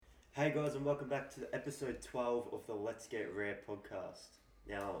Hey guys, and welcome back to episode 12 of the Let's Get Rare podcast.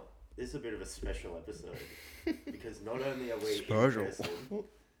 Now, this is a bit of a special episode because not only are we in person,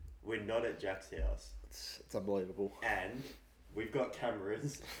 we're not at Jack's house, It's unbelievable. and we've got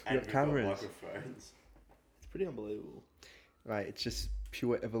cameras and we've got microphones. It's pretty unbelievable. Right, it's just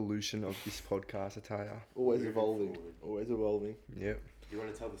pure evolution of this podcast, I tell ya. Always evolving. Always evolving. Yep. Do you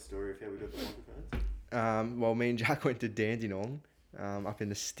want to tell the story of how we got the microphones? Well, me and Jack went to Dandenong, up in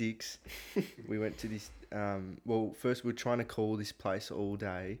the sticks. We went to this. Well, first we were trying to call this place all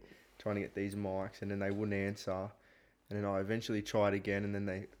day, trying to get these mics, and then they wouldn't answer. And then I eventually tried again, and then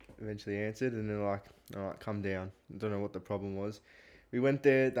they eventually answered, and they're like, "All right, come down." I don't know what the problem was. We went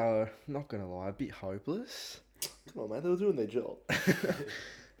there. They were, not gonna lie, a bit hopeless. Come on, man. They were doing their job.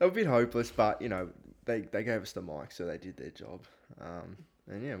 They were a bit hopeless, but you know, they gave us the mic, so they did their job.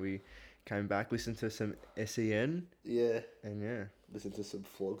 And yeah, we came back, listened to some SEN. Yeah. And yeah. Listen to some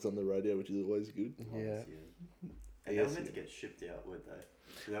vlogs on the radio, which is always good. Yeah. And they were meant to get shipped out, weren't they?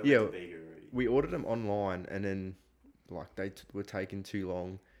 So they were Yeah, meant to be here already. we ordered them online, and then like they were taking too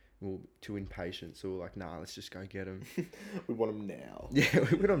long. We were too impatient, so we were like, "Nah, let's just go get them." We want them now. Yeah,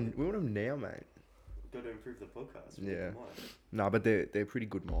 we want them now, mate. Got to improve the podcast. Yeah. Nah, but they're pretty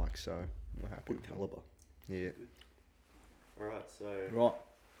good mics, so we're happy. Good caliber. Yeah. Alright, so Right.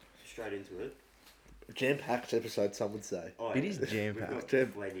 straight into it. Jam-packed episode, some would say. Oh, It is We've jam-packed.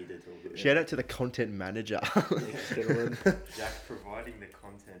 got plenty to talk about. Shout out to the content manager. Yes, gentlemen. Jack providing the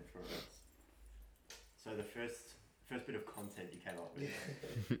content for us. So the first bit of content you came up with,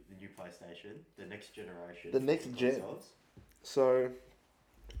 the new PlayStation, the next generation. The next gen. consoles. So,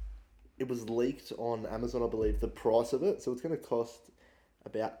 it was leaked on Amazon, I believe, the price of it. So it's going to cost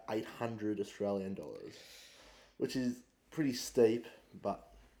about 800 Australian dollars, which is pretty steep, but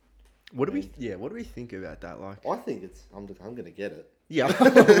What do we think about that? Like, I think it's. I'm going to get it. yeah,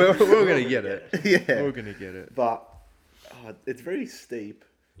 we're gonna get it. Yeah. We're gonna get it. But it's very steep.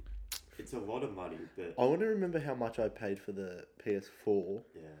 It's a lot of money, but I want to remember how much I paid for the PS4,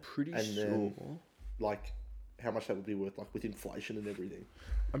 yeah. Pretty and sure. then like how much that would be worth, like with inflation and everything.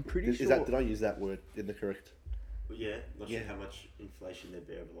 I'm pretty Is sure. that, did I use that word in the correct? Well, yeah, not sure Yeah. how much inflation there'd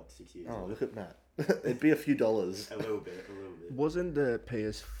be over like 6 years. Oh, look at that. It'd be a few dollars. A little bit. Wasn't the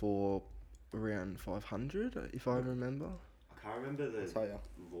PS4 around 500, if I remember? I can't remember the I'll tell ya.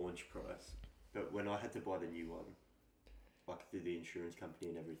 launch price, but when I had to buy the new one, like through the insurance company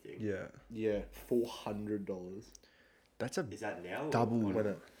and everything. Yeah. Yeah, $400. That's a Is that now? or- Double. I don't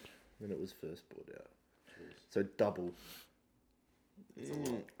know. When it was first brought out. Jeez. So double. It's a lot.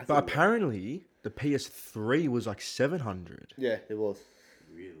 That's But a lot. apparently the PS3 was like 700. Yeah, it was.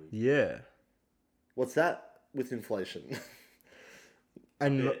 Really? Yeah. What's that with inflation?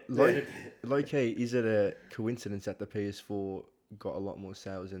 And Bit- low key, is it a coincidence that the PS4 got a lot more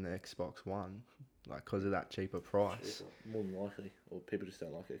sales than the Xbox One? Like, because of that cheaper price? More than likely. Or people just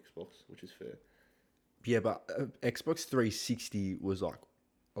don't like Xbox, which is fair. Yeah, but Xbox 360 was like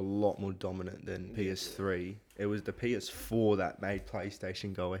a lot more dominant than PS3. It was the PS4 that made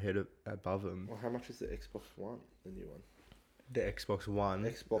PlayStation go above them. Well, how much is the Xbox One, the new one? The Xbox One,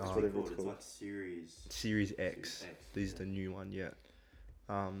 Xbox, What's it whatever called? it's It's called. like Series. Series X. Series X, This is the new one, yeah.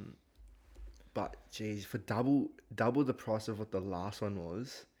 But geez, for double the price of what the last one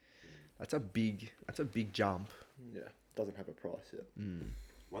was, that's a big jump. Yeah, doesn't have a price yet.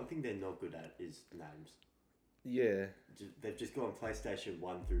 One thing they're not good at is names. Yeah, They've just gone PlayStation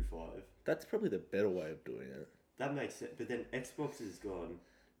 1 through 5. that's probably the better way of doing it. That makes sense. But then Xbox has gone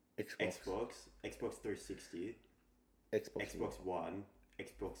Xbox, Xbox 360, Xbox One,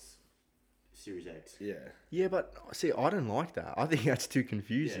 Xbox Series X. Yeah, Yeah, but see, I don't like that. I think that's too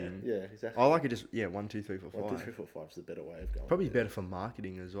confusing. yeah, exactly. I like it just 1, 2, 3, 4, 5. 1, 2, 3, 4, 5 is the better way of going. Probably better for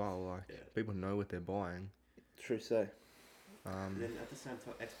marketing as well. Like Yeah. people know what they're buying. True say. And then at the same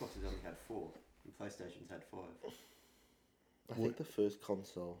time, Xbox has only had 4, and PlayStation's had 5. I think the first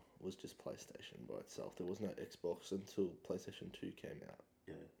console was just PlayStation by itself. There was no Xbox until PlayStation 2 came out.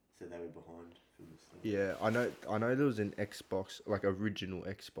 Yeah, so they were behind from the start. Yeah, I know there was an Xbox, like original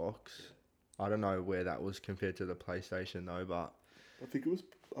Xbox. I don't know where that was compared to the PlayStation though, but I think it was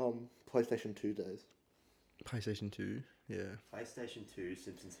PlayStation 2 days. PlayStation 2, yeah. PlayStation 2,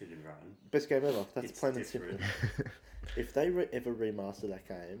 Simpsons Hit and Run. Best game ever. That's It's plain and simple. different. If they ever remaster that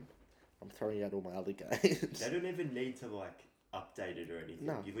game, I'm throwing out all my other games. They don't even need to like update it or anything.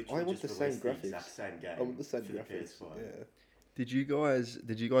 No, You I literally want just the same release the graphics. exact same game. I want the same for graphics. The PS5. Yeah. Did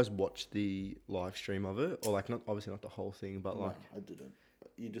you guys watch the live stream of it, or like not obviously not the whole thing, but like No, I didn't.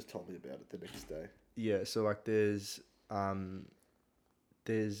 You just told me about it the next day. yeah, so like there's not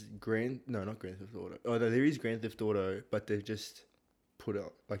Grand Theft Auto. Oh, no, there is Grand Theft Auto, but they've just put it,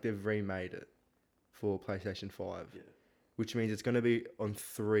 like they've remade it for PlayStation 5, Yeah. which means it's going to be on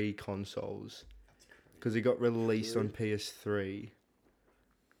 3 consoles That's crazy. because it got released on Really? PS3.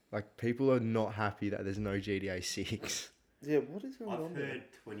 Like, people are not happy that there's no GTA 6. Yeah, what is going I've on there? heard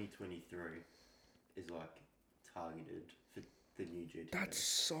 2023 is like targeted for the new GTA. That's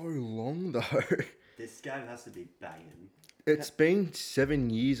so long, though. This game has to be banging. It's been 7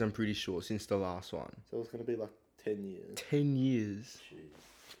 years, I'm pretty sure, since the last one. So it's going to be like 10 years. 10 years.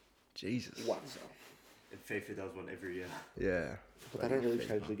 Jeez. Jesus. Wow. And FIFA does one every year. Yeah. But they don't really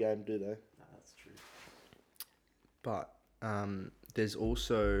change the game, do they? No, that's true. But there's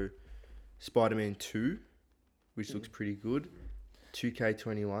also Spider-Man 2, which looks pretty good.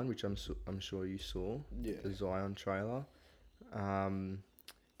 2K21, which I'm sure you saw. Yeah. The Zion trailer.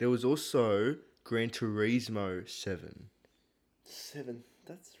 There was also Gran Turismo 7. 7.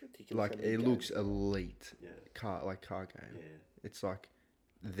 That's ridiculous. Like, how many it games looks there are. elite. Yeah. Car game. Yeah. It's like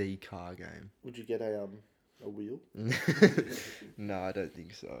the car game. Would you get a wheel? No, I don't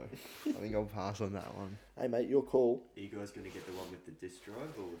think so. I think I'll pass on that one. Hey mate, your call. Are you guys going to get the one with the disc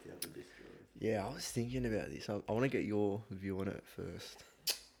drive or with the other disc drive? Yeah, I was thinking about this. I want to get your view on it first.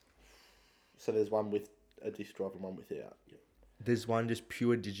 So there's one with a disc drive and one without. There's one just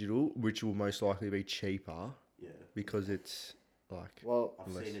pure digital, which will most likely be cheaper Yeah. because it's like... Well,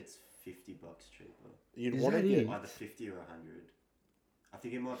 I've Less. seen it's $50 cheaper. you'd Is want to that get. it? Either 50 or 100. I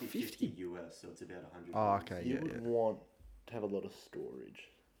think it might be 50 US, so it's about 100. Oh, okay, You yeah, would yeah. want to have a lot of storage.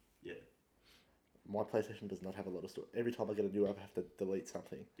 Yeah. My PlayStation does not have a lot of storage. Every time I get a new app, I have to delete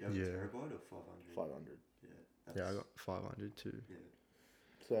something. You have Yeah. a terabyte or 500? 500. Yeah. Yeah, I got 500 too. Yeah.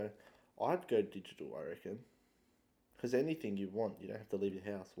 So I'd go digital, I reckon. Because anything you want, you don't have to leave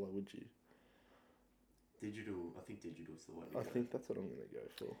your house. Why would you? Digital, I think digital's the way to I go. think that's what I'm going to go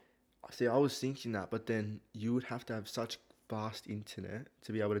for. See, I was thinking that, but then you would have to have such fast internet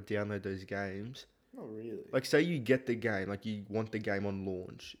to be able to download those games. Not really. Like, say you get the game, like you want the game on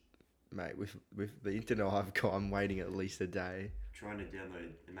launch, mate. With the internet I've got, I'm waiting at least a day. Trying to download,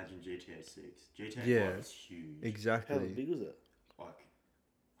 imagine GTA 6. GTA Yeah. 5 is huge. How Exactly. big was it? Like,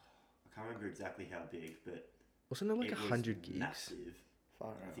 I can't remember exactly how big, but Wasn't it like it was 100 gigs? massive.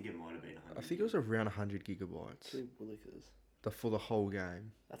 Far I out. think it might have been 100. I think it was around 100 gigabytes Two willikers. for the whole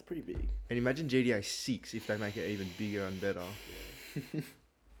game. That's pretty big. And imagine GTA 6 if they make it even bigger and better.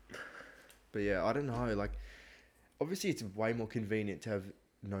 But yeah, I don't know. Like, obviously, it's way more convenient to have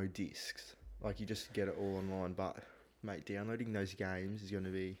no discs. Like, you just get it all online. But, mate, downloading those games is going to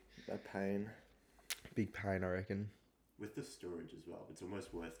be No pain. a big pain, I reckon. With the storage as well, it's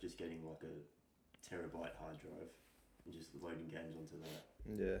almost worth just getting like a terabyte hard drive and just loading games onto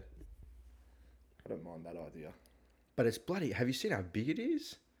that. Yeah. I don't mind that idea. But it's bloody. Have you seen how big it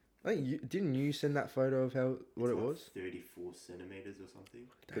is? I think didn't you send that photo of what It's it like was? 34 centimeters or something.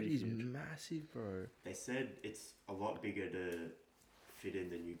 That pretty is huge. massive, bro. They said it's a lot bigger to fit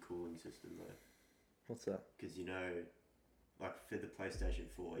in the new cooling system though, What's that? because you know, like for the PlayStation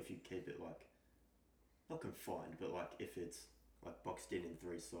 4, if you keep it like not confined, but like if it's like boxed in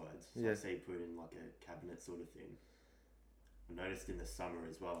 3 sides, so Yeah. like say you put it in like a cabinet sort of thing. I noticed in the summer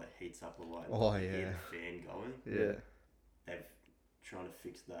as well, it heats up a lot. and Oh, you hear yeah. the fan going. Yeah. They've trying to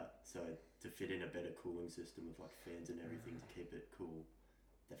fix that, so to fit in a better cooling system with like fans and everything to keep it cool,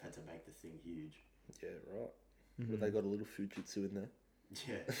 they've had to make the thing huge. Yeah, right. Mhm. But they got a little Fujitsu in there.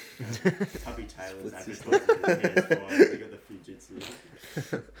 Yeah. Tubby Taylor's Split system. advertising the PS5, they got the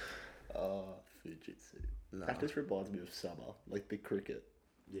Fujitsu. Oh, Fujitsu. Nah. That just reminds me of summer, like the cricket.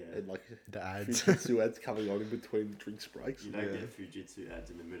 Yeah. And like The ads. Fujitsu ads coming on in between drinks breaks. You don't Yeah. get Fujitsu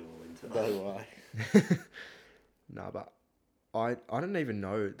ads in the middle of winter. No way. Nah, but I don't even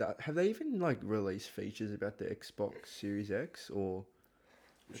know that. Have they even like released features about the Xbox Series X or?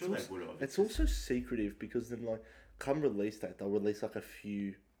 I'm sure they would have. It's also secretive because then like come release date they'll release like a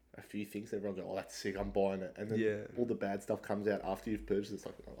few things. Everyone go, oh that's sick, I'm buying it, and then Yeah. all the bad stuff comes out after you've purchased it. It's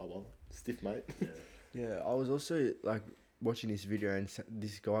like, oh well, stiff mate. Yeah. Yeah, I was also like watching this video and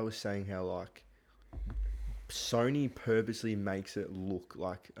this guy was saying how like Sony purposely makes it look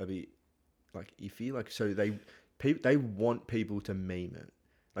like a bit like iffy, like so they want people to meme it,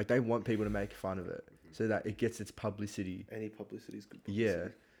 like they want people to make fun of it so that it gets its publicity. Any publicity is good Yeah,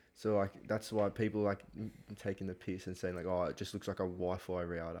 publicity. so like that's why people like taking the piss and saying like, oh, it just looks like a Wi-Fi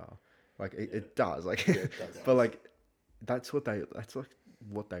router, like it does, like, Yeah, it does. but like that's like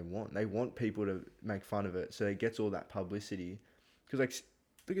what they want. They want people to make fun of it, so it gets all that publicity. Because like,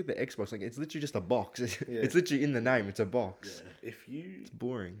 look at the Xbox, like it's literally just a box. It's literally in the name. It's a box. Yeah. It's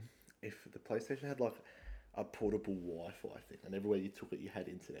boring. If the PlayStation had like a portable Wi-Fi thing, and everywhere you took it, you had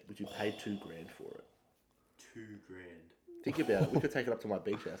internet, would you pay $2,000 for it? $2,000. Think about it. We could take it up to my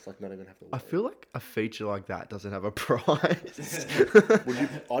beach house, like not even have to wait. I feel like a feature like that doesn't have a price. Would you?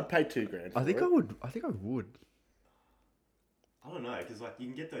 I'd pay $2,000 for I think it. I would. I think I would. I don't know, because like you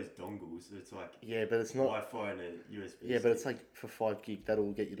can get those dongles. So it's like Yeah, but it's not. Wi-Fi and a USB. Yeah, but it's like for 5 gig,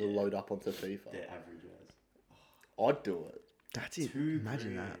 that'll get you to load up onto FIFA. their average as. I'd do it. That's it. $2,000.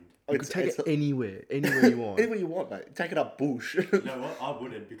 Imagine that. Oh, You could take it's it anywhere you want. Anywhere you want, mate. Take it up bush. You know what? I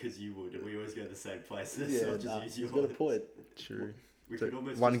wouldn't because you would, and we always go to the same places. So I'll just use you've yours. got a point. True. We So could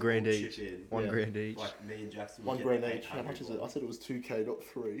almost $1 just grand all each. chip in. $1 grand each. Like me and Jackson. $1 would grand get each. How 800 much is it? I said it was 2K, not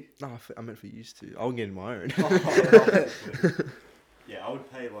 3. No, I meant for used to. I'll get my own. Yeah, I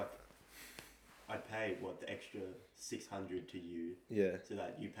would pay like. I'd pay what the extra 600 to you. Yeah. So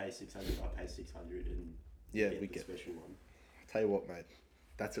that you pay 600, I pay 600, and Yeah, get we the get. special one. Tell you what, mate.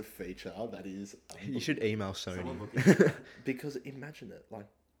 That's a feature. That is. You should email Sony. Someone look at that. Because imagine it, like,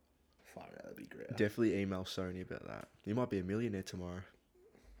 far out, that'd be great. Definitely email Sony about that. You might be a millionaire tomorrow.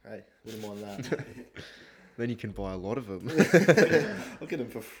 Hey, wouldn't mind that. Then you can buy a lot of them. I'll get them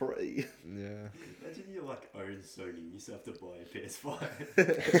for free. Yeah. Imagine you like own Sony, you still have to buy a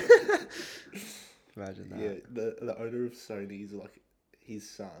PS5. Imagine that. Yeah, the owner of Sony is like, his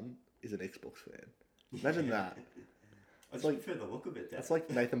son is an Xbox fan. Imagine that. I just prefer the look of it. That's like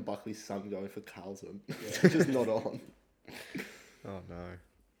Nathan Buckley's son going for Carlson. Yeah. Just not on. Oh no.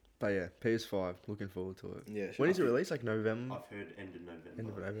 But yeah, PS5. Looking forward to it. Yeah. When is it released? Like November? I've heard end of November. End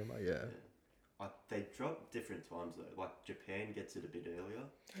of November. Yeah. They drop different times though. Like Japan gets it a bit earlier,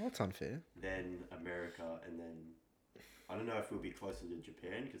 Oh, that's unfair. then America, and then I don't know if we'll be closer to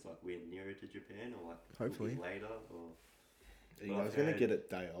Japan because like we're nearer to Japan, or like Hopefully. we'll be later. Or Are you Well, guys I've going to heard- get it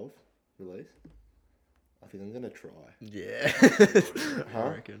day of release? I think I'm going to try. Yeah. I Huh?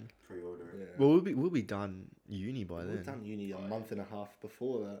 reckon. pre-order it. Yeah. Well, we'll be done uni by then. We've done uni a month and a half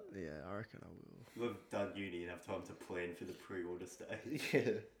before that. Yeah, I reckon I will. We'll have done uni and have time to plan for the pre-order stage. Yeah.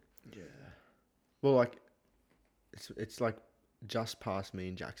 Yeah. Well, like, it's like just past me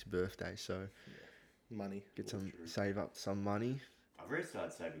and Jack's birthday, so Money. get That's some true. save up some money. I've already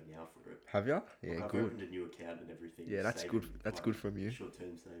started saving now for it. Have ya? Yeah, Like, I've good. opened a new account and everything. Yeah, that's saving, good. That's like, good from you.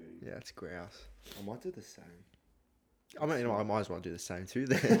 Short-term saving. Yeah, that's grouse. I might do the same. I mean, I might as well do the same too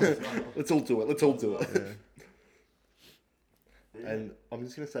then. Let's all do it. Let's all do it. Yeah. Yeah. And I'm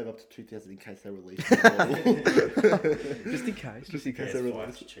just going to save up to 2,000 in case they release the model. Just in case. Just in case. they PS5's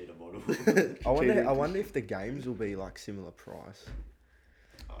release. a cheater model. I wonder if the games will be like similar price.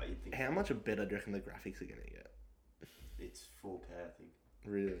 Oh, you'd think How much better do you reckon the graphics are going to get? it's 4K, I think.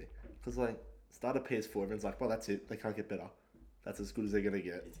 Really? Because, like, start a PS4, everyone's like, well, that's it. They can't get better. That's as good as they're going to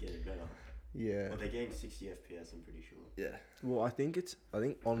get. It's getting better. Yeah. Well, they're getting 60 FPS, I'm pretty sure. Yeah. Well, I think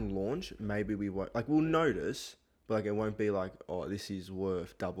on launch maybe we won't we'll notice, but like it won't be like, oh, this is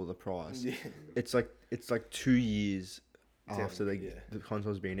worth double the price. Yeah. It's like 2 years Down, after the yeah.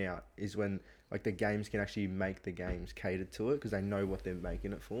 console's been out is when like the games can actually make the games catered to it because they know what they're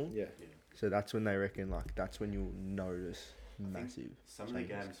making it for. Yeah. Yeah. So that's when they reckon like that's when you'll notice massive. Some of the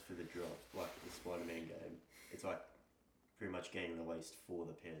changes. games for the drop, like the Spider-Man game, it's like pretty much getting released for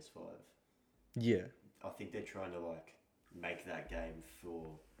the PS5. Yeah. I think they're trying to like make that game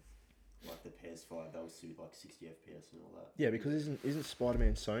for like the PS5. They'll suit like 60 FPS and all that. Yeah, because isn't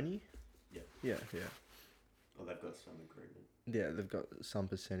Spider-Man Sony? Yeah. Yeah, yeah. Or they've got some agreement. Yeah, they've got some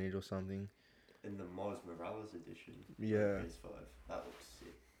percentage or something. In the Miles Morales edition, for the Yeah. PS5, that looks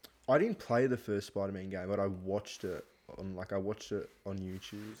sick. I didn't play the first Spider-Man game, but I watched it on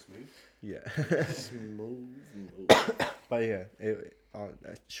YouTube. Smooth. Yeah. Smooth. But yeah,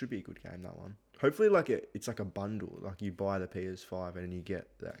 it should be a good game, that one. Hopefully, like it's like a bundle. Like you buy the PS5 and then you get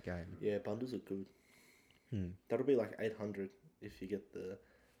that game. Yeah, bundles are good. Hmm. That'll be like 800 if you get the.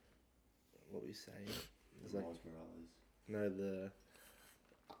 What were you saying? It's like Miles Morales. no the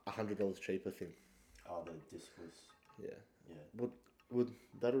 $100 cheaper thing. Oh, the discless. Yeah. Yeah. Would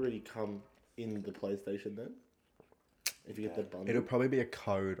that already come in the PlayStation then? If you get the bundle. It'll probably be a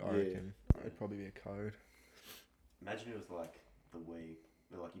code, I Yeah. reckon. It'd probably be a code. Imagine it was like the Wii,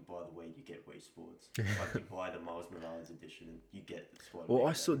 where like you buy the Wii, you get Wii Sports. Like you buy the Miles Morales edition, and you get the Spider-Man. Well,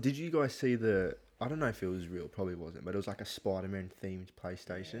 I game. saw. Did you guys see the? I don't know if it was real. Probably wasn't. But it was like a Spider-Man themed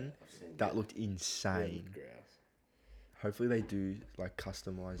PlayStation. Yeah, I've seen That looked Yeah, insane. with grouse. Hopefully they do like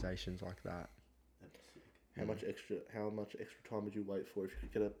customizations like that. That'd be sick. How much extra time would you wait for if you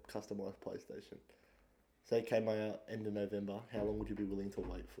could get a customized PlayStation? Say it came out end of November, how long would you be willing to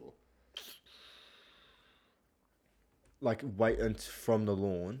wait for? Like wait from the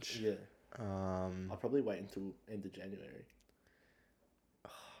launch. Yeah. Um, I'd probably wait until end of January. I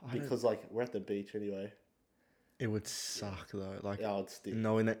don't- Because like we're at the beach anyway. It would suck though. Like Yeah, I'd stick.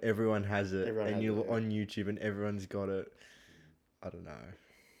 knowing that everyone has it Everyone and has you're it, yeah. on YouTube and everyone's got it. I don't know.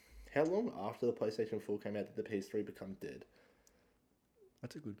 How long after the PlayStation 4 came out did the PS3 become dead?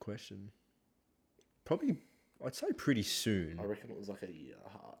 That's a good question. Probably, I'd say pretty soon. I reckon it was like a year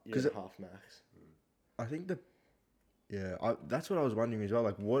and a half max. I think that's what I was wondering as well.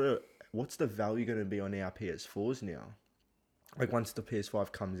 Like, what's the value going to be on our PS4s now? Like, once the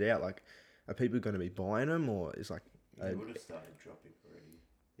PS5 comes out, like, are people going to be buying them, or is like? They would have started dropping already.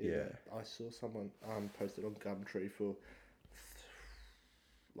 Yeah. I saw someone posted on Gumtree for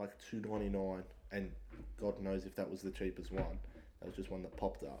like $2.99, and God knows if that was the cheapest one. That was just one that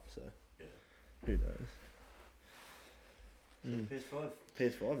popped up. So Yeah. Who knows? PS5.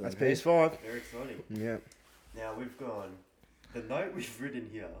 PS5. That's then, hey? PS5. Very exciting. Yeah. Now we've gone. The note we've written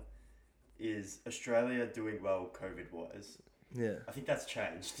here is Australia doing well COVID wise. Yeah. I think that's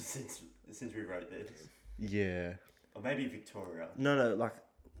changed since we wrote this. Yeah. Or maybe Victoria. No, like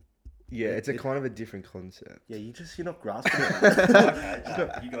Yeah, it's a kind of a different concept. yeah, you're not grasping it.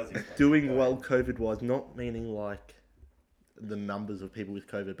 Okay, you guys explain. Doing Go well ahead. COVID wise, not meaning like the numbers of people with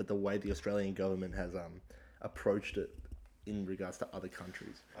COVID, but the way the Australian government has approached it in regards to other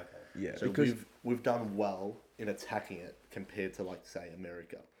countries. Okay. Yeah, So because we've done well in attacking it compared to like say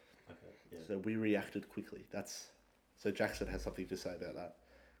America. Okay. Yeah. So we reacted quickly. So Jackson has something to say about that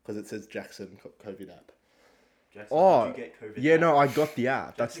because it says Jackson COVID app. Jackson, Oh, did you get COVID? yeah, app? no, I got the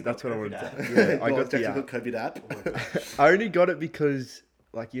app. That's Jackson what got I wanted COVID to. app. Yeah, I got the Jackson app. got COVID app. Oh my gosh. I only got it because,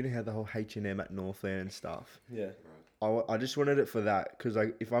 like, you know how the whole H&M at Northland and stuff. Yeah. I just wanted it for that because,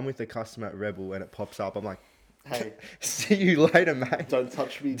 like, if I'm with a customer at Rebel and it pops up, I'm like, Hey, see you later, mate. don't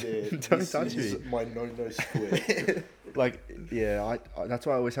touch me there. Don't This touch is me. my no square. Like, yeah, I that's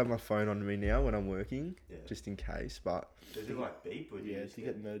why I always have my phone on me now when I'm working, Yeah. just in case. But Does it like beep or do you Yeah, just do you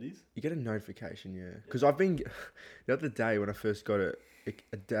get noties? you get a notification, yeah. Because I've been the other day when I first got it,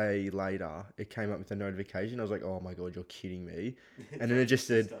 a day later, it came up with a notification. I was like, oh my god, you're kidding me! And then it just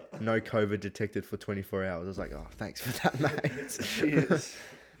said no COVID detected for 24 hours. I was like, oh, thanks for that, mate. Cheers.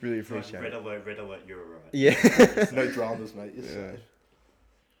 Really It's like appreciate it. red alert, you're alright. Yeah. No dramas, mate. You're Yeah. safe.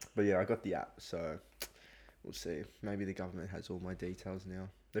 But yeah, I got the app, so we'll see. Maybe the government has all my details now.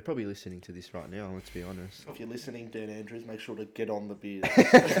 They're probably listening to this right now, let's be honest. If you're listening, Dan Andrews, make sure to get on the beer.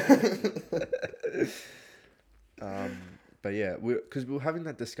 But yeah, because we were having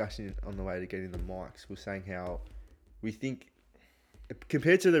that discussion on the way to getting the mics. We're saying how we think,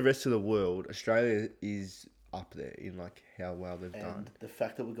 compared to the rest of the world, Australia is up there in like how well they've done. And the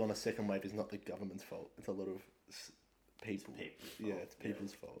fact that we've gone a second wave is not the government's fault. It's a lot of people. People's Yeah, fault, it's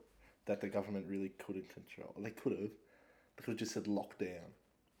people's fault. That the government really couldn't control. They could have. They could have just said lockdown.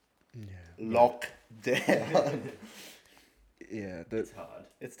 Yeah, Lockdown. yeah. It's hard.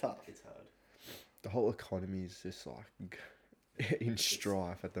 It's tough. It's hard. The whole economy is just like in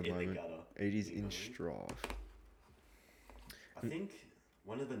strife at the In the moment. gutter. It is the in economy. strife. I think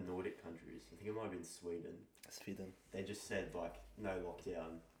one of the Nordic countries, I think it might have been Sweden, Sweden. they just said like, no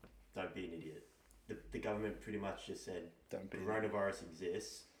lockdown, don't be an idiot. The government pretty much just said, Don't be. coronavirus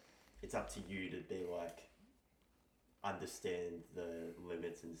exists, it's up to you to be like, understand the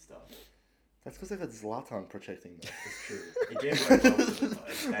limits and stuff. That's because they got Zlatan protecting them. It's true. It did work well for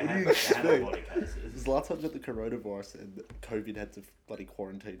them though. They had a lot of cases. Zlatan got the coronavirus and COVID had to bloody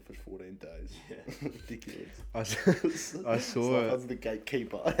quarantine for 14 days. Yeah. Ridiculous. I saw Zlatan's the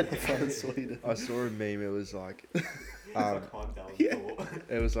gatekeeper at the front of Sweden. I saw a meme. It was like, It's like Heimdall's yeah. thought.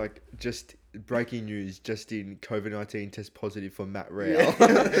 it was like just breaking news. Just in COVID-19 test positive for Matt Rao.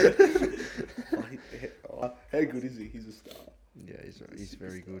 Yeah. How good is he? He's a star. Yeah, he's He's a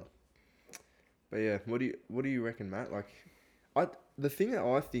very superstar. good. But yeah, what do you reckon, Matt? Like, the thing that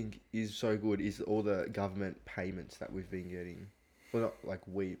I think is so good is all the government payments that we've been getting. Well, not like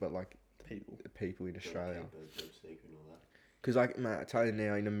we, but like People. people in Australia. Job seeker and all that. Because like, Matt, I tell you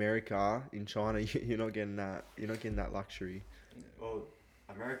now, in America, in China, you're not getting that. You're not getting that luxury. Well,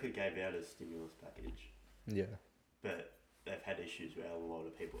 America gave out a stimulus package, Yeah. but they've had issues where a lot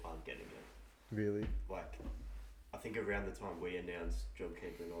of people aren't getting it. Really. Like, I think around the time we announced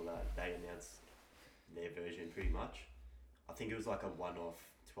JobKeeper and all that, they announced their version pretty much. I think it was like a one-off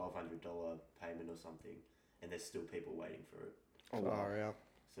 $1,200 payment or something, and there's still people waiting for it. Oh, wow. Far out.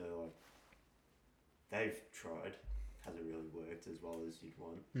 So like, they've tried, hasn't really worked as well as you'd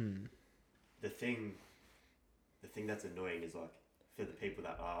want. Hmm. The thing that's annoying is like, for the people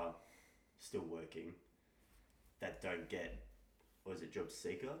that are still working, that don't get, what is it, job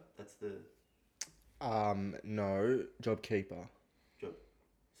seeker? That's the No, JobKeeper. job.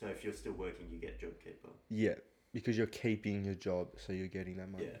 So if you're still working, you get JobKeeper. Yeah, because you're keeping your job, so you're getting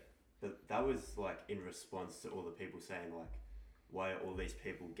that money. Yeah. But that was like in response to all the people saying like, why are all these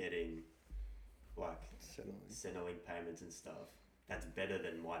people getting like Centrelink payments and stuff? That's better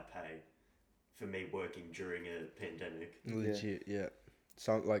than my pay for me working during a pandemic. Legit, yeah.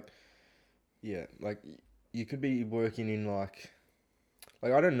 So like, yeah, like you could be working in like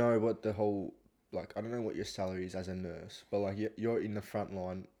I don't know what the whole like I don't know what your salary is as a nurse, but like you're in the front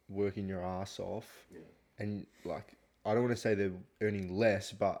line working your ass off, and like I don't want to say they're earning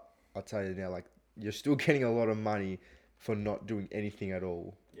less, but I'll tell you now, like you're still getting a lot of money for not doing anything at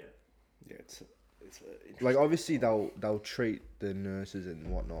all. Yeah. Yeah, it's like obviously they'll treat the nurses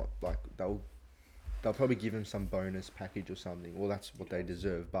and whatnot like they'll probably give them some bonus package or something. Well, that's what they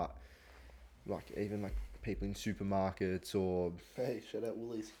deserve, but like even like people in supermarkets or hey, shout out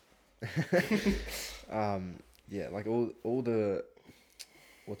Woolies. Yeah, like all the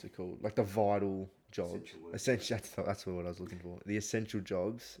what's it called? Like the vital jobs. Essentially, that's what I was looking for. The essential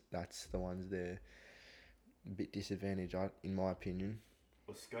jobs. That's the ones they're a bit disadvantaged, in my opinion.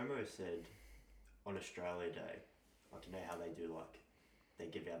 Well, ScoMo said on Australia Day, like you know how they do like they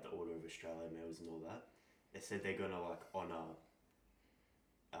give out the Order of Australia medals and all that. They said they're gonna like honour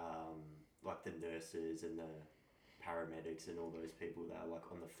like the nurses and the paramedics and all those people that are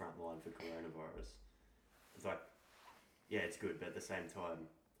like on the front line for coronavirus. It's like, yeah, it's good, but at the same time,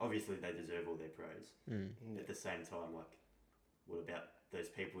 obviously they deserve all their praise. At the same time, like, what about those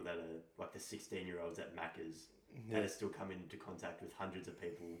people that are like the 16-year-olds at Macca's that are still coming into contact with hundreds of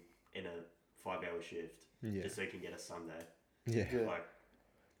people in a 5-hour shift just so you can get a Sunday? Yeah. Like,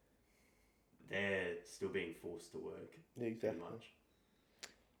 they're still being forced to work. Yeah, exactly. Pretty much.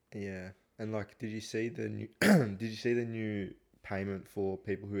 Yeah. And like, did you see the new new payment for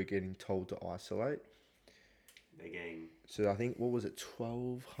people who are getting told to isolate? They're getting. So I think what was it,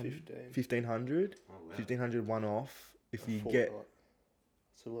 1,200, 1,500, Oh, wow. 1,500 one off if you fortnight. get.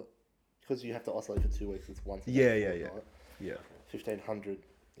 So what? Because you have to isolate for 2 weeks. It's once. Yeah. 1,500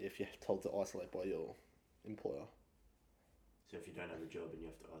 if you're told to isolate by your employer. So if you don't have a job and you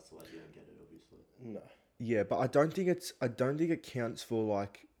have to isolate, you don't get it, obviously. No. Yeah, but I don't think it counts for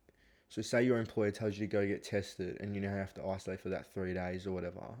like. So say your employer tells you to go get tested and you now have to isolate for that 3 days or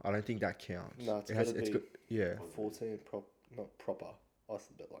whatever. I don't think that counts. No, it's got 14 not proper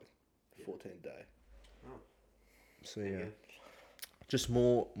isolate, but like 14 day. Oh. So yeah, just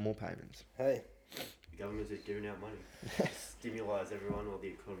more payments. Hey, the government's just giving out money. Stimulise everyone while the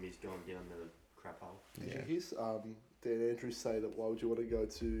economy's going down the crap hole. did you hear Dan Andrews say that why would you want to go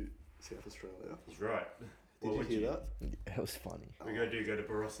to South Australia? He's right. Did you hear that? It was funny. We go to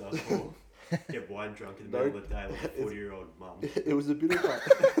Barossa or get wine drunk in the middle of the day like a 40-year-old mum. It was a bit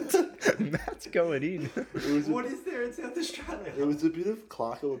of Matt's going in. What is there in South Australia? It was a bit of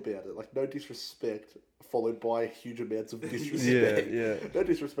Clarko about it, like no disrespect, followed by huge amounts of disrespect. Yeah. No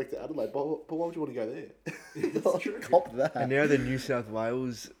disrespect to Adelaide, but why would you want to go there? It's true. Cop that. And now the New South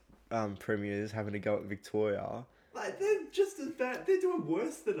Wales premiers having to go at Victoria. Like, they're just as bad. They're doing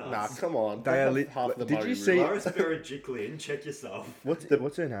worse than us. Nah, come on. They are half the did money, you see- Gladys Berejiklian, check yourself. What's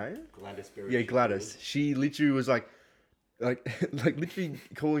her name? Gladys Berejiklian. Yeah, Gladys. She literally was like literally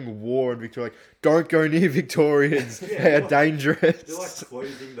calling war on Victoria. Like, don't go near Victorians. They are dangerous. They're like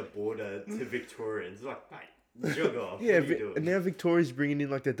closing the border to Victorians. Like, mate, jog off. Yeah, what are you doing? and now Victoria's bringing in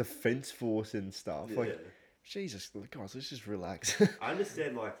like the defence force and stuff. Yeah. Like, Jesus, guys, let's just relax. I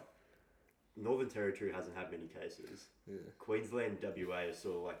understand, like, Northern Territory hasn't had many cases. Yeah. Queensland, WA are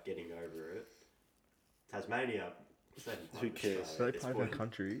sort of like getting over it. Tasmania, Who cares? So they play for our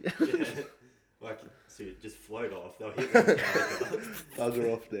country. Yeah. Like, so just float off. They'll hit them.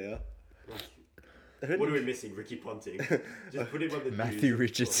 Bugger off now. What are we missing? Ricky Ponting. Just put him on the Matthew news.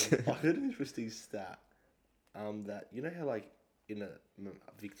 Richardson. I heard an interesting stat. That you know how like in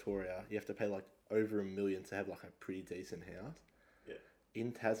Victoria you have to pay like over $1 million to have like a pretty decent house. Yeah.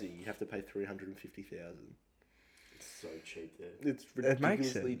 In Tassie you have to pay $350,000. It's so cheap there. It's It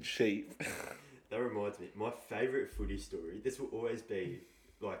makes ridiculously sense. cheap. That reminds me, my favourite footy story. This will always be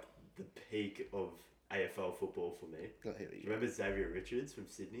like the peak of AFL football for me. Oh, here we Do you go. remember Xavier Richards from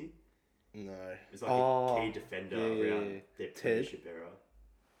Sydney? No. It was like a key defender around their Ted? premiership era.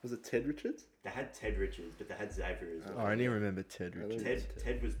 Was it Ted Richards? They had Ted Richards, but they had Xavier as well. Oh, I only remember Ted Richards.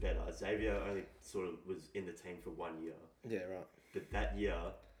 Ted was better. Xavier only sort of was in the team for 1 year. Yeah, right. But that year,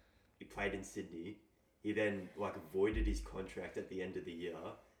 he played in Sydney. He then like voided his contract at the end of the year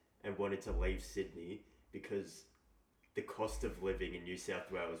and wanted to leave Sydney because the cost of living in New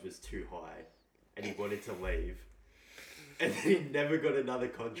South Wales was too high, and he wanted to leave. And then he never got another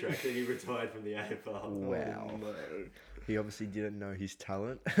contract and he retired from the AFL. Wow. Oh, no. He obviously didn't know his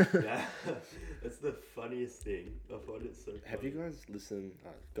talent. Yeah, that's the funniest thing. I find it so funny. Have you guys listened,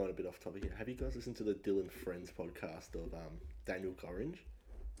 going a bit off topic here, have you guys listened to the Dylan Friends podcast of Daniel Gorringe?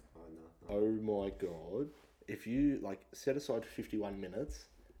 Oh, no. Oh my god. If you, like, set aside 51 minutes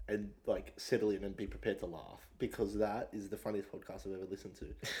and, like, settle in and be prepared to laugh, because that is the funniest podcast I've ever listened to.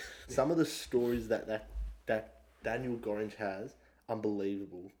 Some of the stories that Daniel Gorringe has,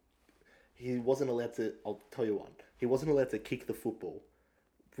 unbelievable. He wasn't allowed to, I'll tell you one, he wasn't allowed to kick the football.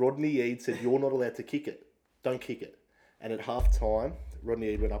 Rodney Eade said, you're not allowed to kick it. Don't kick it. And at half time, Rodney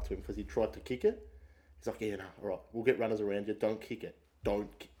Eade went up to him because he tried to kick it. He's like, yeah, no, all right, we'll get runners around you. Don't kick it.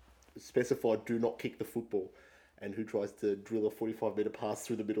 Specify, do not kick the football. And who tries to drill a 45-metre pass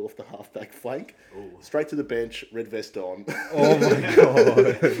through the middle of the halfback flank? Ooh. Straight to the bench, red vest on. Oh my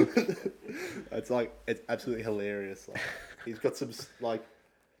god. It's absolutely hilarious. Like, he's got some, like,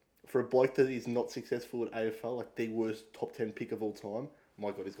 for a bloke that is not successful at AFL, like the worst top 10 pick of all time.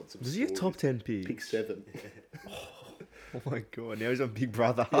 My god, he's got some. Was he a top 10 pick? Pick 7. Oh my god, now he's on Big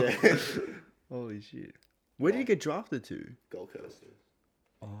Brother. Yeah. Holy shit. Where did he get drafted to? Gold Coast.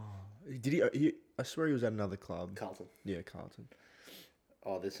 Oh, did he? I swear he was at another club. Carlton. Yeah, Carlton.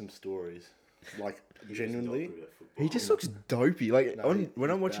 Oh, there's some stories. Like, He was genuinely. not good at football. He just looks dopey. Like No, when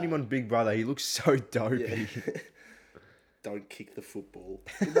I'm he's watching him bad. on Big Brother, he looks so dopey. Yeah. Don't kick the football.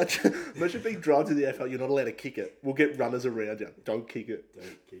 Imagine being drafted to the AFL, you're not allowed to kick it. We'll get runners around you. Don't kick it.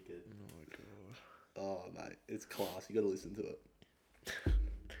 Don't kick it. Oh, mate. It's class. You got to listen to it.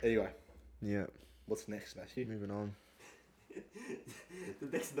 Anyway, Yeah. what's next, Matthew? Moving on. The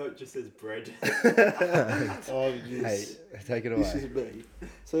next note just says bread. Oh, Hey, take it this away. is me.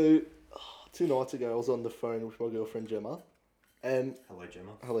 So, 2 nights ago, I was on the phone with my girlfriend Gemma. And, Hello,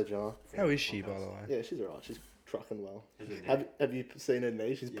 Gemma. hello, Gemma. How is she, by the way? Yeah, she's alright. She's trucking well. How's your knee? Have you seen her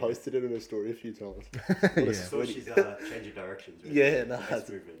knee? She's Yeah. posted it in her story a few times. Yeah. I saw she's changing directions. Right? Yeah, no, Nice it's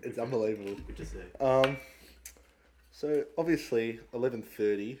movement. it's unbelievable. Good to see. So obviously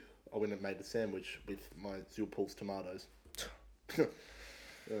 11:30, I went and made a sandwich with my Zilpulse tomatoes.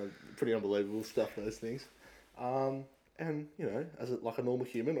 Pretty unbelievable stuff, those things. And you know, as like a normal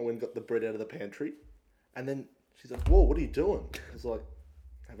human, I went and got the bread out of the pantry, and then she's like, "Whoa, what are you doing?" I was like,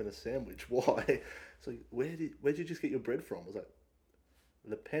 "Having a sandwich." Why? It's like, where'd you just get your bread from? I was like,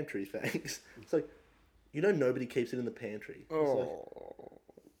 "The pantry, thanks." It's like, you know, nobody keeps it in the pantry. I was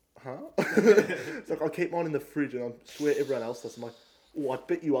like, huh? It's like, I keep mine in the fridge, and I swear everyone else does. I'm like, oh, I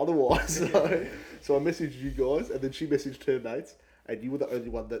bet you otherwise. So I messaged you guys, and then she messaged her mates, and you were the only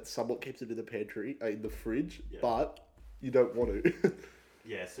one that somewhat keeps it in the pantry, in the fridge, Yeah. but you don't want to.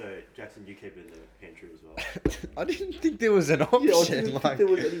 Yeah, so Jackson, you keep it in the pantry as well. I didn't think there was an option. Yeah, I didn't think like, there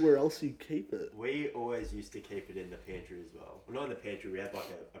was anywhere else you keep it. We always used to keep it in the pantry as well. Well, not in the pantry. We had like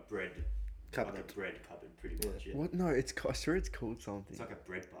a bread Cupboard. like a bread cupboard, pretty much. Yeah. what? No, I swear it's called something. It's like a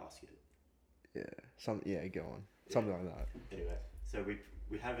bread basket. Yeah, yeah. Go on. Yeah. Something like that. Anyway, so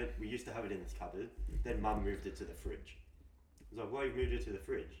we have it. We used to have it in this cupboard. Then Mum moved it to the fridge. I was like, "Why you moved it to the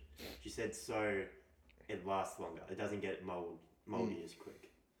fridge?" She said, "So it lasts longer. It doesn't get moldy as quick."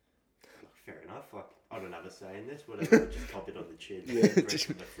 Like, fair enough. Like, I don't have a say in this. Whatever. Just cop it on the chin. Yeah. Bread Just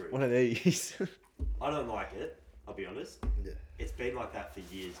from the fridge. one of these. I don't like it. I'll be honest. Yeah. It's been like that for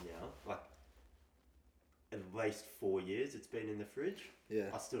years now. Like at least 4 years. It's been in the fridge. Yeah.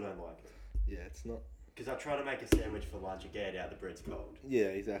 I still don't like it. Yeah, it's not. Because I try to make a sandwich for lunch and get it out. The bread's cold. Yeah,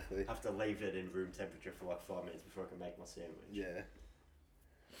 exactly. I have to leave it in room temperature for like 5 minutes before I can make my sandwich. Yeah.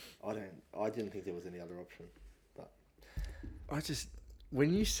 I didn't think there was any other option.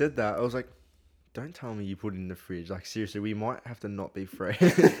 When you said that, I was like, don't tell me you put it in the fridge. Like, seriously, we might have to not be friends.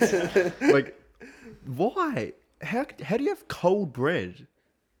 Like, why? How do you have cold bread?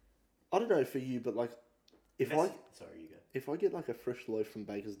 I don't know for you, but like, Sorry, you go. if I get like a fresh loaf from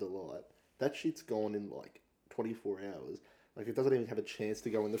Baker's Delight, that shit's gone in like 24 hours. Like, it doesn't even have a chance to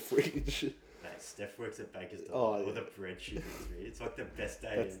go in the fridge. Mate, Steph works at Baker's Delight. Oh, All yeah. the bread she brings me. It's like the best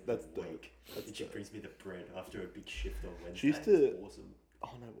day That's in the dope. week. That's And she dope. brings me the bread after a big shift on Wednesday. She used It's to- awesome. Oh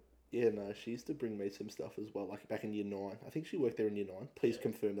no, yeah, no, she used to bring me some stuff as well. Like back in year 9, I think she worked there in year 9. Please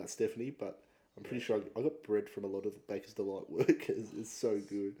confirm that, Stephanie. But I'm pretty sure I got bread from a lot of Baker's Delight workers. It's so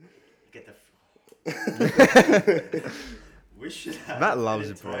good. Get the. We should have Matt loves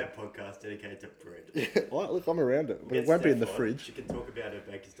an the entire bread. podcast dedicated to bread. Yeah, look, I'm around it, but Get it won't be in the Steph on. fridge. She can talk about her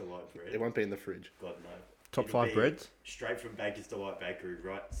Baker's Delight bread. It won't be in the fridge. God no. Top It'll 5 be breads? Straight from Baker's Delight Bakery,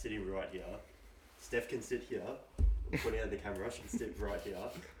 right, sitting right here. Steph can sit here. We'll point out the camera. She can sit right here.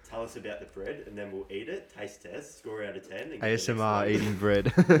 Tell us about the bread, and then we'll eat it. Taste test. Score out of 10. And get the next ASMR one. eating bread.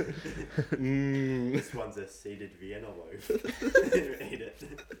 This one's a seeded Vienna loaf. Eat it.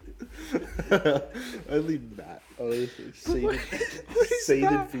 Only Matt. Honestly,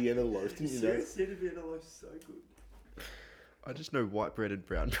 seeded Vienna loaf. Didn't you know? Serious? Seeded Vienna loaf is so good. I just know white bread and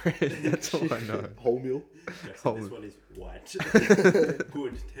brown bread. That's all I know. Wholemeal. Jackson, this one is white.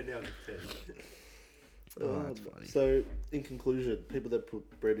 Good. 10 out of 10. Oh, that's funny. So, in conclusion, people that put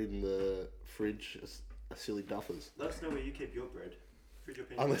bread in the fridge are silly duffers. Let us know where you keep your bread. Fridge or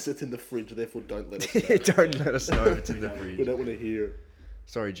pantry. Unless it's in the fridge, therefore don't let us know. Don't let us know if it's in the We fridge. don't want to hear it.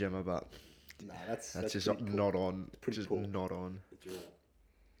 Sorry, Gemma, but Nah, that's just pretty poor. not on. Pretty Just poor. not on. It's all right.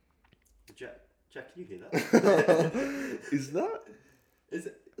 Jack, can you hear that? Is that? Is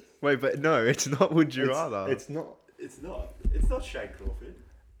it? Wait, but no, it's not Would You Rather. It's not. It's not. It's not Shane Crawford.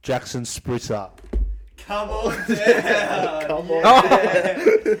 Jackson Spritzer. Come on down. Come on. Yeah.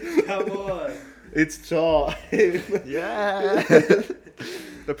 Come on. It's time. Yeah.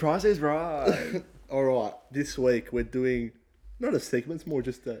 The price is right. All right, this week we're doing not a segment, it's more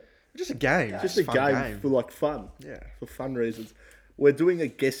just a game. just a fun game for like fun. Yeah. For fun reasons. We're doing a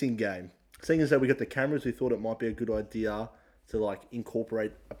guessing game. Seeing as though we got the cameras, we thought it might be a good idea to like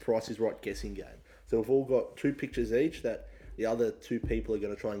incorporate a Price is Right guessing game. So we've all got 2 pictures each that the other 2 people are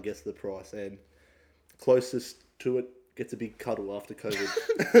going to try and guess the price, and closest to it gets a big cuddle after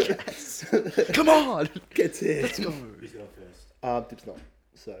COVID. Come on. Gets it. Let's go. Who's going first? Dibs not.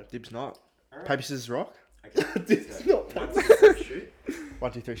 So Dibs not. Alright. Paper, scissors, rock. Okay. Dibs So, not. 1, 2, 3, shoot.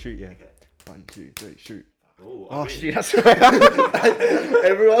 1, 2, 3, shoot. Yeah. Okay. 1, 2, 3, shoot. Oh, Oh I shit! win. That's right.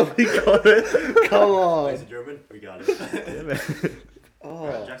 Everyone, we got it. Come on. Ladies and gentlemen, we got it. Yeah, man.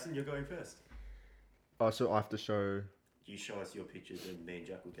 Alright, Oh, Jackson, you're going first. Oh, so I have to show. You show us your pictures, and me and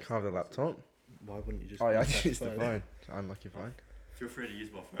Jack will guess. Can I have the laptop? why wouldn't you just? Oh yeah, I use that use the phone. Unlock your phone. Feel free to use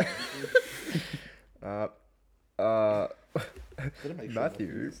my phone. Gotta make sure Matthew.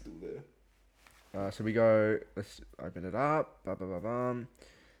 nothing is still there. So we go. Let's open it up. All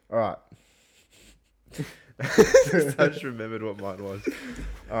right. I just remembered what mine was.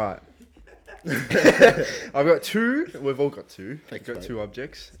 All right. I've got 2. We've all got 2. Thanks, We've got mate. 2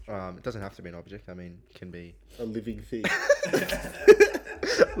 objects. It doesn't have to be an object. I mean, it can be A living thing.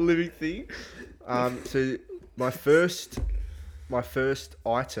 a living thing. So my first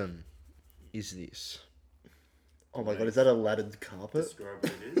item is this. Oh my god, is that Aladdin's carpet? Describe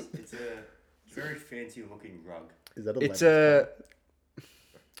what it is. It's a very fancy looking rug. Is that It's Aladdin's a.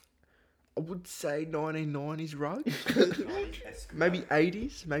 I would say 1990s rug. 90s-esque Maybe rug.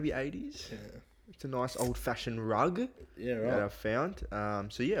 80s. Maybe 80s. carpet? It's a nice old-fashioned rug Yeah, that right. I've found.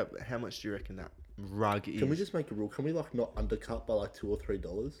 So yeah, how much do you reckon that rug is? Can we just make a rule? Can we like not undercut by like $2 or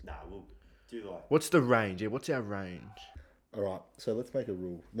 $3? Nah, we'll do like. What's the range? Yeah, what's our range? All right, so let's make a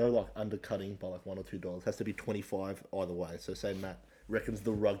rule. No like undercutting by like $1 or $2. It has to be 25 either way. So say Matt reckons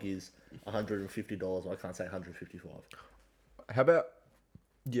the rug is $150. I can't say 155. How about?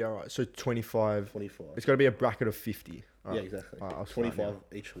 Yeah, all right. So 25. 25. It's got to be a bracket of 50. All Yeah, right. exactly. All right, I'll start 25 now.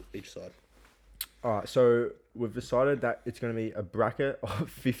 each side. All right. So we've decided that it's going to be a bracket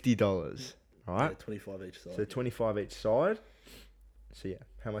of $50. All right. Yeah, 25 each side. So 25 each side. So yeah,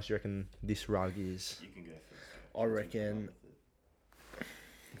 how much do you reckon this rug is? You can go first. I reckon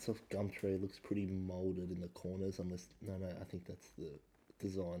it's off Gumtree. It looks pretty molded in the corners. Unless no, I think that's the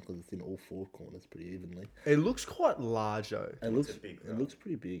design because it's in all 4 corners pretty evenly. It looks quite large though. It looks a big it rug. looks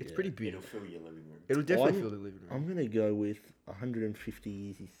pretty big. It's yeah. pretty big. It'll fill your living room. It'll definitely I'm- fill the living room. I'm gonna go with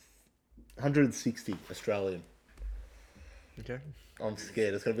 160 Australian. Okay. I'm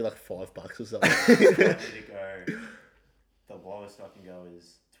scared. It's gonna be like $5 or something. I'm ready to go. The lowest I can go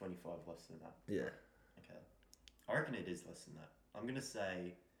is 25 less than that. Yeah. Okay. I reckon it is less than that. I'm gonna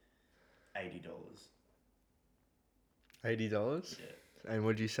say $80. $80. Yeah. And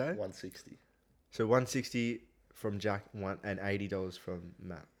what did you say? 160. So 160 from Jack and $80 from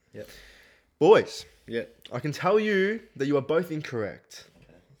Matt. Yep. Boys, Yeah. I can tell you that you are both incorrect.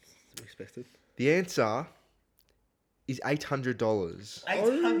 Okay. Expected. The answer is $800.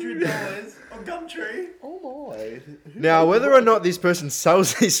 $800 on Gumtree. Oh my. Now, whether or not this person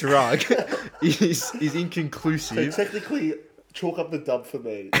sells this rug is So inconclusive. technically, chalk up the dub for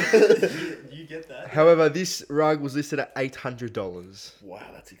me. You get that? However, this rug was listed at $800. Wow,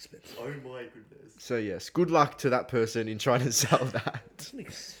 that's expensive. Oh my goodness. So yes, good luck to that person in trying to sell that. That's an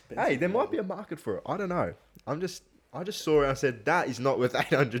expensive. Hey, there might be a market for it. I don't know. I just saw it and I said that is not worth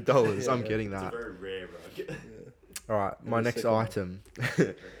 $800. I'm Yeah. getting It's a that. very rare rug. All right, my the next second one? item.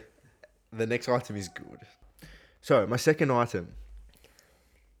 The next item is good. So my second item.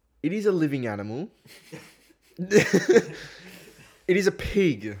 It is a living animal. It is a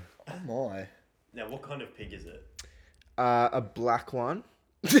pig. Oh my. Now, what kind of pig is it? A black one.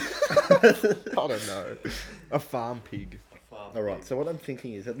 I don't know. A farm pig. A farm All right. pig. So what I'm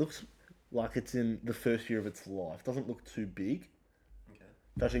thinking is, it looks like it's in the first year of its life. Doesn't look too big, Okay.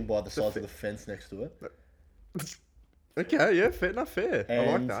 judging by the size of the fence next to it. Okay, yeah, fair, not fair. I like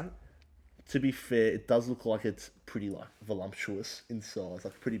And- that. To be fair, it does look like it's pretty like voluptuous in size,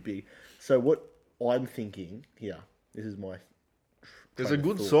 like pretty big. So what I'm thinking here, this is my. It's train a of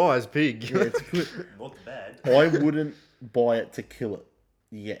good thought. size pig. Yeah, it's good. Not bad. I wouldn't buy it to kill it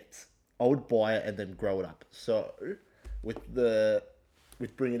yet. I would buy it and then grow it up. So with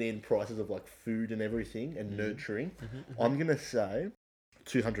bringing in prices of like food and everything and nurturing, I'm gonna say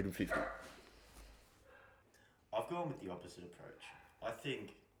 250. I've gone with the opposite approach.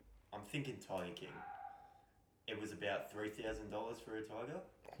 I'm thinking Tiger King. It was about $3,000 for a tiger.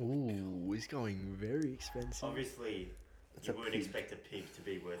 Ooh, he's going very expensive. Obviously, It's you a wouldn't pig. expect a pig to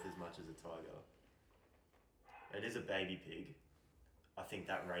be worth as much as a tiger. It is a baby pig. I think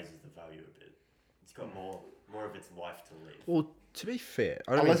that raises the value a bit. It's got more of its life to live. Well, to be fair,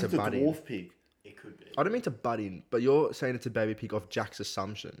 I don't Unless mean it's to a butt in. dwarf pig. It could be. I don't mean to butt in, but you're saying it's a baby pig off Jack's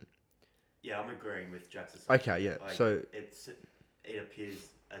assumption. Yeah, I'm agreeing with Jack's assumption. Okay, yeah. Like, So, it appears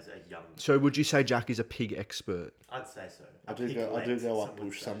as a young. so would you say Jack is a pig expert? I'd say so. I A do go piglet, up some would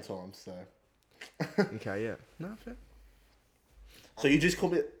bush say. sometimes. So. Okay, yeah. No, fair. So you just call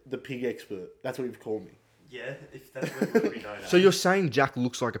me the pig expert. That's what you've called me. Yeah, if that's what would be known as. So you're saying Jack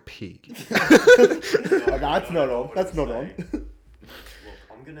looks like a pig? Oh, that's not on. That's not on. Look,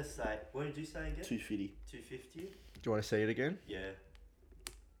 I'm gonna say. What did you say again? 250. 250. Do you want to see it again? Yeah.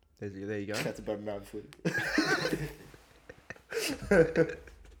 There you go. That's about an arm foot.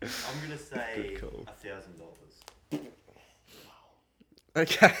 I'm gonna say Good call. $1,000.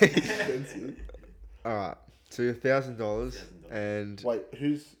 Okay. All right. So $1,000, $1,000. and Wait,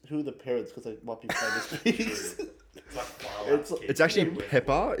 who are the parents? Because they might be famous pigs. It's like flower It's- kids. it's actually With-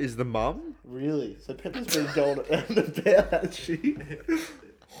 Pepper is the mum. Really? So Pepper's been going out and about, has she?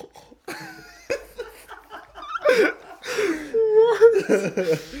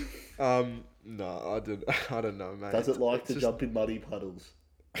 No, I don't know, mate. Does it like to just- jump in muddy puddles?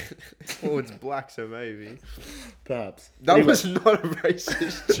 Well, it's black, so maybe. Perhaps. That Anyway, was not a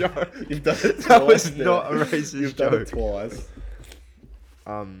racist joke. You've done it twice. That was now. not a racist You've done it joke. twice.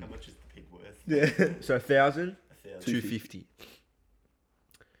 How much is the pig worth? Yeah. So 1,000, 1,000. 250.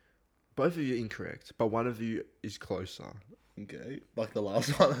 Both of you are incorrect, but one of you is closer. Okay. Like the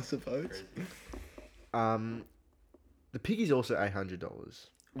last one, I suppose. Crazy. The pig is also $800.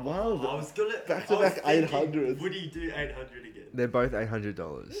 Wow. I was gonna Back to I was back thinking, 800. Would he do 800 again? They're both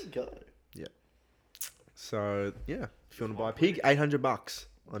 $800. Go. So yeah, if you want to buy a pig, $800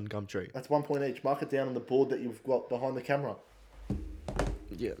 on Gumtree. That's 1 point each. Mark it down on the board that you've got behind the camera.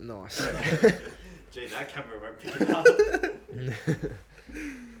 Yeah, nice. Gee, that camera won't pick it up.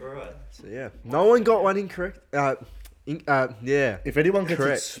 Alright. So yeah, no one got one incorrect. Yeah, If anyone gets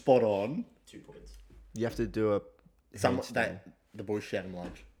Correct. it spot on, 2 points. you have to do a. the boys shout him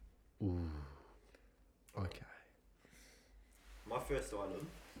lunch. Okay. My first item,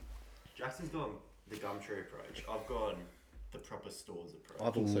 Jackson's gone the Gumtree approach. I've gone the proper stores approach.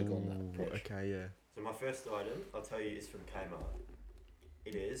 I've also gone that approach. Okay, yeah. So my first item, I'll tell you, is from Kmart.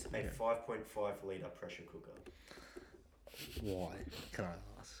 It is a 5.5 litre pressure cooker. Why? Can I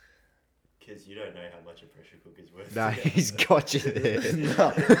ask? Because you don't know how much a pressure cooker's worth. Nah, today. he's got you there.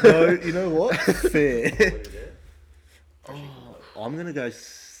 No, you know what? Fair. What is it? I'm gonna go.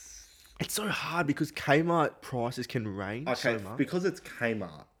 It's so hard because Kmart prices can range Okay, so much. because it's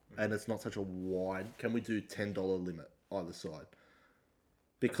Kmart and it's not such a wide. Can we do $10 limit either side?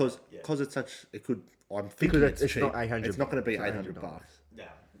 Because Yeah. it's such. It could. I'm thinking Because it's it's not cheap. 800 It's not going to be it's $800. $800. No,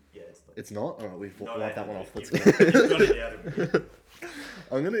 yeah, it's not. It's not. All right, we've Not wiped that one off. 800. Let's go. You've got it out of it.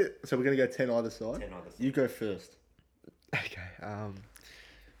 I'm gonna. So we're gonna go 10 either 10 side. either side. You go first. Okay.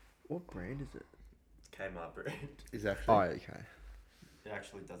 What brand is it? It's Kmart brand. Is actually. Oh, okay. It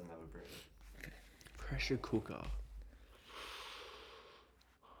actually doesn't have a brand. Pressure cooker.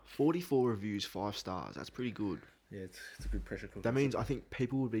 44 reviews, 5 stars. That's pretty good. Yeah, it's a good pressure cooker. That means I think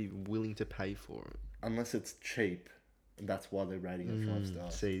people would be willing to pay for it. unless it's cheap, and that's why they're rating it 5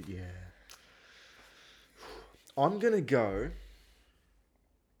 stars. See, yeah. I'm gonna go.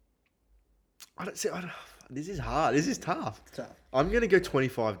 I don't see. I don't. This is hard. This is tough. It's tough. I'm gonna go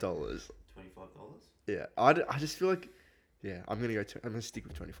 $25. $25? Yeah, I just feel like. Yeah, I'm gonna go. I'm gonna stick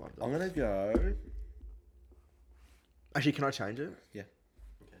with $25. I'm gonna go. Actually, can I change it? Yeah.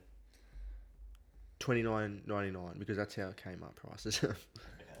 Okay. $29.99 because that's how Kmart prices. Okay.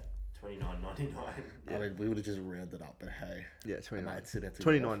 $29.99. I mean, we would have just rounded up, but hey. Yeah, I 29. might sit at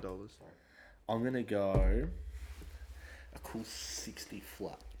 $29. I'm going to go a cool 60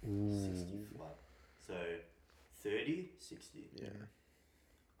 flat. 60 flat. So 30, 60. Yeah.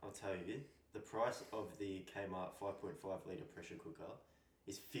 I'll tell you, the price of the Kmart 5.5 litre pressure cooker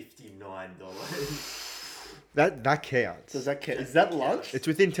is $59. That counts. Does that count? Is that lunch? It's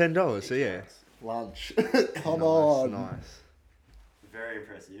within $10, so yeah. Lunch. Come Nice, on. Nice. Very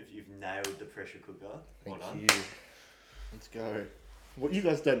impressive. You've nailed the pressure cooker. Thank Well done. you. Let's go. What you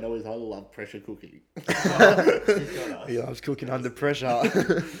guys don't know is I love pressure cooking. He's got us. Yeah, I was cooking under pressure.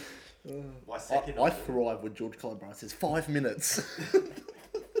 My second I order. thrive when George Calabro says 5 minutes.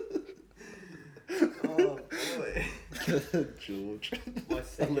 Oh, boy. George. My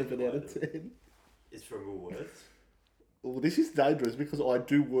second 11 out of item 10. is from Woolworths. Well, this is dangerous because I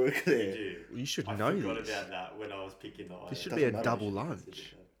do work there. Dude, You should I know forgot this. about that when I was picking the item. This should Doesn't be a matter, double we should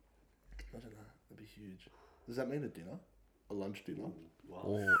lunch. I don't know. That'd be huge. Does that mean a dinner? A lunch dinner? Wow.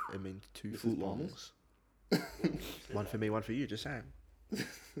 Or, I mean, 2 Mrs. foot Thomas? longs. One for me, one for you, just saying.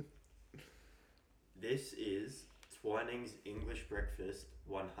 This is Twinings English Breakfast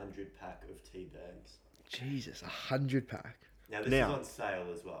 100 pack of tea bags. Jesus, 100 pack. Now this Now- is on sale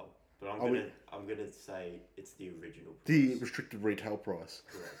as well, but I'm Are we- gonna say it's the original price. The restricted retail price.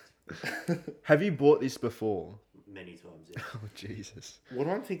 Correct. Have you bought this before? Many times, yeah. Oh, Jesus. What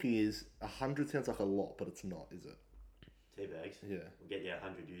I'm thinking is 100 sounds like a lot, but it's not, is it? Tea bags. Yeah. We'll get you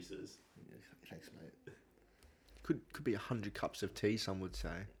 100 uses. Yeah, thanks, mate. Could be 100 cups of tea, some would say.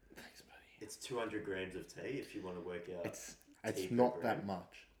 Thanks, buddy. It's 200 grams of tea if you want to work out. It's tea per not gram. that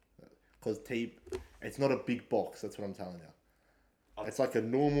much. Because tea, it's not a big box, that's what I'm telling you. I'll- It's like a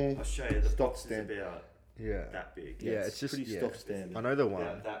normal I'll show you. The stock box stand. is about Yeah. that big. Yeah, it's just pretty yeah. stock standard. I know the one.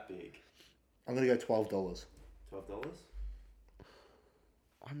 About that big. I'm going to go $12. $12.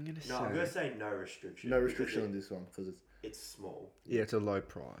 I'm gonna say. No, I'm gonna say no restriction. No because restriction on this one because It's small. Yeah, it's a low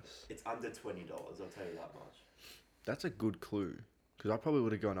price. It's under $20. I'll tell you that much. That's a good clue, because I probably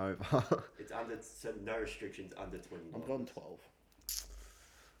would have gone over. It's under so no restrictions under $20. I'm going 12.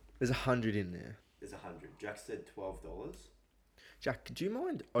 There's 100 in there. There's 100. Jack said $12. Jack, do you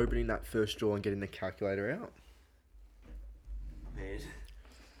mind opening that first drawer and getting the calculator out? Man,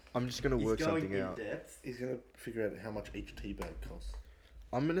 I'm just gonna he's work going something in out. depth. He's going to figure out how much each tea bag costs.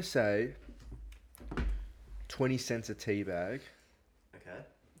 I'm gonna say 20 cents a tea bag. Okay.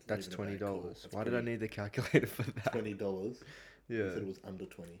 That's Even a bag $20. call. That's Why did I need the calculator for that? $20. Yeah. He said it was under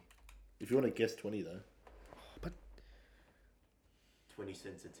 20. If you want to guess 20 though. 20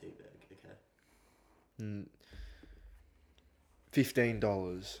 cents a tea bag. Okay. $15.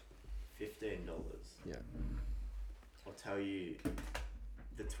 $15. Yeah. I'll tell you,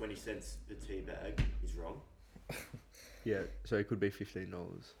 the 20 cents per tea bag is wrong. Yeah, so it could be $15.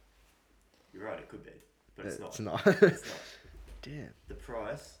 You're right. It could be, but it's not. It's not. It's not. Damn. The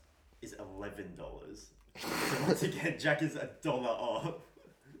price is $11. So once again, Jack is $1 off.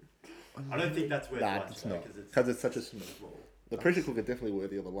 I don't think that's worth Nah, much it's though, not. because Because it's such a small. small. The pressure cooker definitely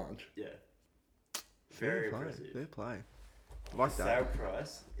worthy of a lunch. Yeah. Very Fair play. impressive. Fair play. I like The that. sale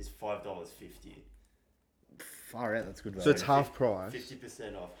price is $5.50. Far out, that's good value. So it's half price.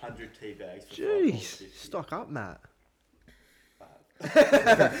 50% off. 100 tea bags for Jeez. $5.50. Stock up, Matt.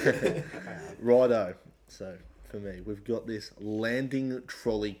 Righto. So, for me, we've got this landing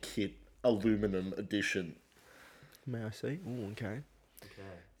trolley kit aluminum edition. May I see? Oh, okay.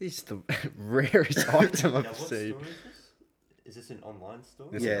 Okay. It's the rarest item Now, I've what seen. store is this? Is this an online store?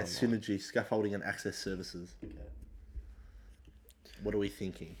 It's Yeah, online. Synergy, Scaffolding and Access Services. Okay. What are we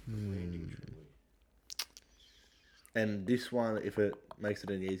thinking? Landing trolley. And this one, if it makes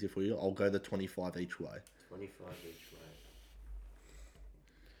it any easier for you, I'll go the 25 each way. 25 each way.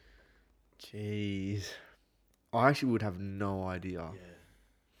 Jeez. I actually would have no idea. Yeah.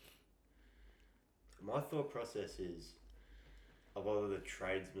 My thought process is a lot of the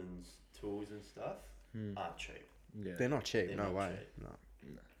tradesmen's tools and stuff aren't cheap. Yeah. They're not cheap, They're no not way.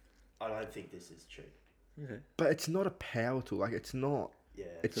 cheap. No. I don't think this is cheap. Okay. But it's not a power tool. Like, it's not. Yeah.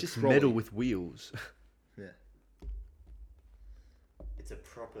 It's a just trolley. metal with wheels. Yeah. It's a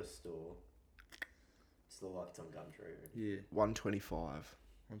proper store. It's not like it's on Gumtree. Yeah. 125.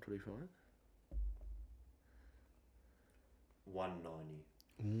 125. 190.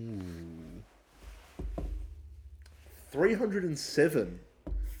 Ooh. 307.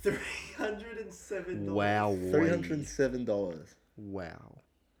 $307. Wow. $307. Wow.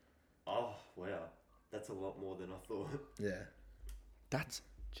 Oh wow, that's a lot more than I thought. Yeah. That's.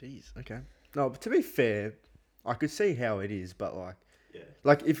 Jeez. Okay. No, but to be fair, I could see how it is, but like, Yeah.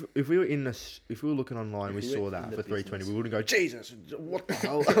 Like if we were if we were looking online, If we we saw were that in the for 320, business. we wouldn't go, Jesus, what the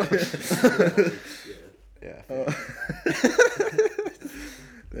hell? Yeah. Yeah.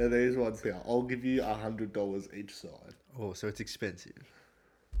 Now there's ones here. I'll give you $100 each side. Oh, so it's expensive.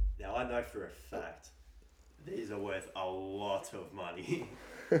 Now I know for a fact these are worth a lot of money.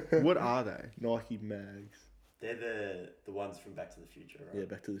 What are they? Nike mags. They're the ones from Back to the Future, right? Yeah,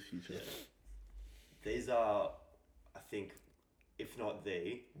 Back to the Future. Yeah. These are, I think, if not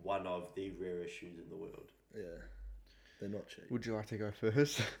one of the rarest shoes in the world. Yeah. They're not cheap. Would you like to go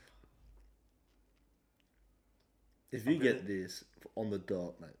first? If you get this on the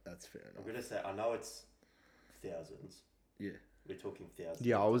dot, mate, that's fair I'm enough. gonna say I know it's thousands. Yeah. We're talking thousands.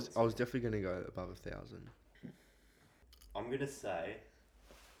 Yeah, of I was dollars. definitely gonna go above 1,000. I'm gonna say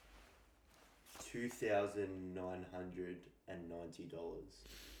 $2,990.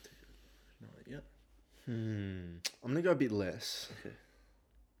 No, yeah. I'm gonna go a bit less. Okay.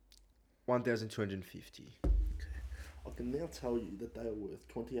 1,250. I can now tell you that they are worth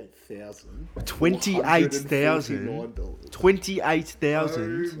 $28,000. $28,000. $149.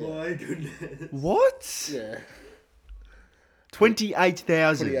 28,000. Oh my goodness. What? Yeah.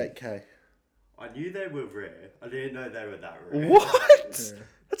 28,000. 28K. I knew they were rare. I didn't know they were that rare. What? Yeah.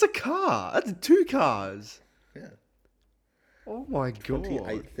 That's a car. That's 2 cars. Yeah. Oh my god.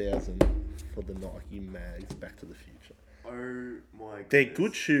 28,000 for the Nike mags Back to the Future. Oh my goodness. They're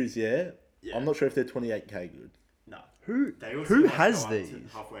good shoes, yeah. Yeah. I'm not sure if they're 28K good. No. Who They also who like has go up to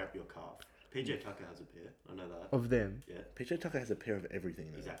these halfway up your calf. PJ Tucker has a pair. I know that. of them? Yeah. PJ Tucker has a pair of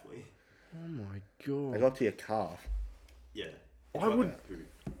everything though. Exactly. Oh my They god. go up to your calf. Yeah. I Like would- a boot.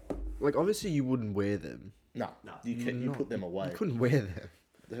 Like obviously you wouldn't wear them. No, No. you can. You put them away. You couldn't wear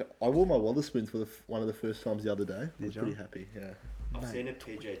them. I wore my Wotherspoons for one of the first times the other day. I was Did ya? pretty happy. Yeah. I've seen a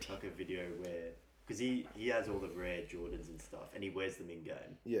PJ Tucker video where, because he has all the rare Jordans and stuff, and he wears them in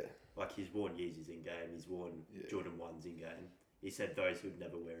game. Yeah. Like he's worn Yeezys in game, he's worn Yeah. Jordan 1s in game. He said those he would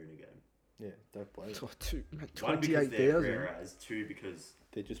never wear in a game. Yeah. Don't blame them. Oh, mate, One, because they're 28,000. rare as, two, because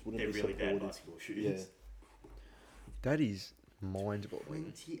They just wouldn't they're be really bad supported. basketball shoes. Yeah. That is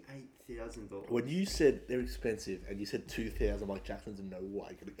mind-boggling. $28,000. When you said they're expensive and you said 2,000, I'm like, Jackson's in no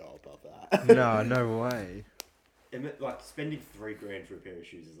way gonna go above that. No way. Like spending $3,000 for a pair of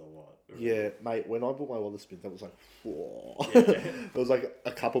shoes is a lot. Yeah, mate. When I bought my Wotherspoons, that was like, whoa. Yeah. It was like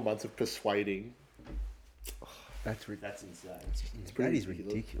a couple months of persuading. That's That's insane. that pretty is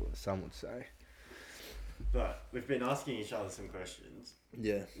ridiculous. ridiculous. Some would say. But we've been asking each other some questions.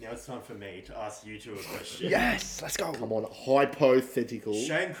 Yeah. Now it's time for me to ask you two a question. Yes, let's go. Come on, hypothetical.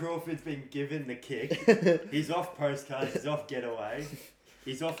 Shane Crawford's been given the kick. He's off postcards. He's off getaway.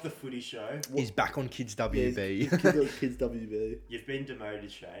 He's off the footy show. He's back on Kids Yeah, WB. Kids WB. You've been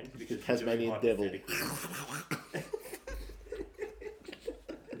demoted, Shane, because Tasmanian you're devil. doing hypotheticals.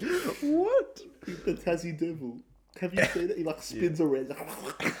 What? The Tassie Devil. Have you seen it? He like spins around. There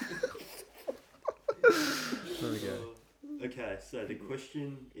we go. Okay, so the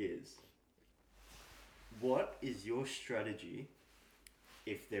question is, what is your strategy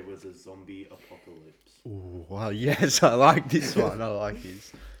if there was a zombie apocalypse? Ooh, well, yes, I like this one. I like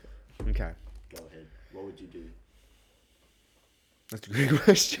this. Okay, Go ahead. What would you do? that's a good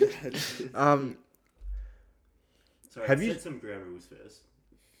question. Sorry, Have I you- said some ground rules first.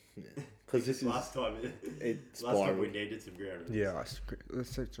 Because this is last time it last time we spiraled. needed some ground rules. Yeah,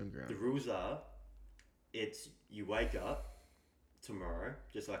 let's take some The ground. rules are, it's you wake up tomorrow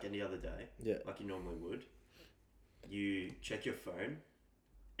just like any other day, Yeah. like you normally would. You check your phone,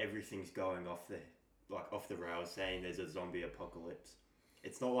 everything's going off the rails, saying there's a zombie apocalypse.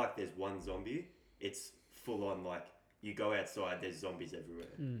 It's not like there's one zombie. It's full on like you go outside, there's zombies everywhere.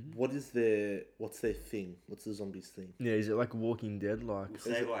 What's their thing? What's the zombies thing? Yeah, is it like Walking Dead? Like, We'll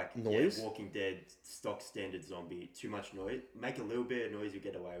say it like noise? Yeah, Walking Dead, stock standard zombie, too much noise. Make a little bit of noise, you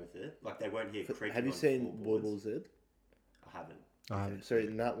get away with it. Like they won't hear creaking. Have you on seen World floorboards. War Z? I haven't. I haven't So seen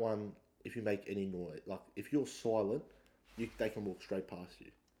in that one, if you make any noise, like if you're silent, they can walk straight past you.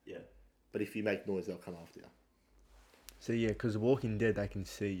 Yeah. But if you make noise, they'll come after you. So yeah, because Walking Dead, they can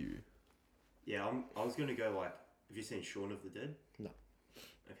see you. Yeah, I was gonna go like, have you seen Shaun of the Dead? No.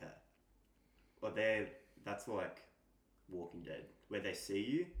 Okay. Well, that's like Walking Dead, where they see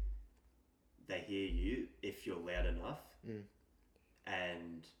you, they hear you if you're loud enough,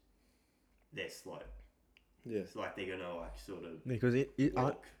 and they're slow. Yeah, It's like they're gonna like sort of Because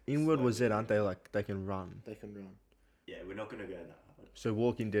walk. in World War Z, slowly. aren't they like they can run? they can run. Yeah, we're not gonna go that hard. So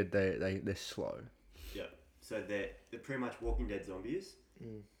Walking Dead, they're slow. Yeah. So they're pretty much Walking Dead zombies.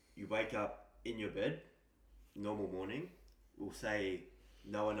 You wake up in your bed, normal morning. We'll say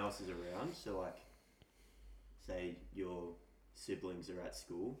no one else is around. So like, say you're siblings are at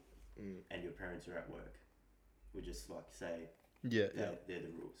school Mm. and your parents are at work. We just like say Yeah, they're the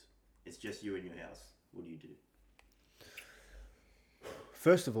rules. It's just you in your house. What do you do?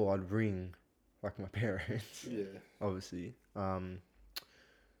 First of all, I'd ring like my parents, Yeah. obviously.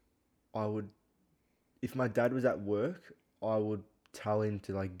 I would, if my dad was at work, I would tell him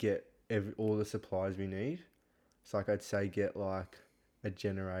to like get all the supplies we need. So like I'd say get like a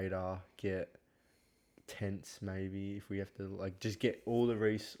generator, get tents maybe if we have to like just get all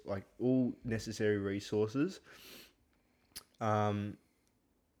the all necessary resources. I'd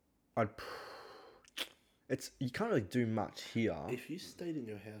it's you can't really do much here. If you stayed in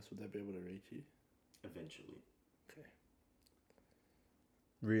your house, would they be able to reach you? Eventually. Okay.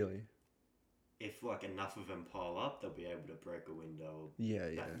 Really? If like enough of them pile up, they'll be able to break a window, Yeah,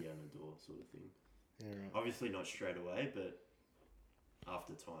 batten down a door, sort of thing. Yeah, right. Obviously not straight away, but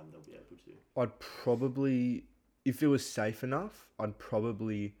after time they'll be able to. I'd probably, if it was safe enough, I'd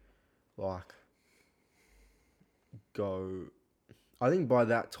probably like go. I think by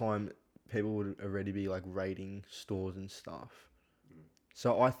that time, people would already be like raiding stores and stuff. Mm.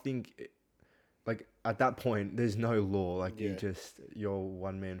 So I think, like at that point, there's no law. Like Yeah. you're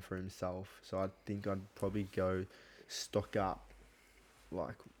one man for himself. So I think I'd probably go stock up,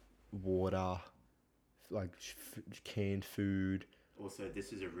 like water, like canned food. Also,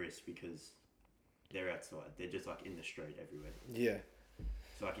 this is a risk because they're outside. They're just like in the street everywhere. Yeah.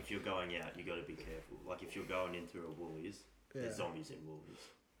 So like if you're going out, you got to be careful. Like if you're going into a Woolies, there's zombies in Woolies.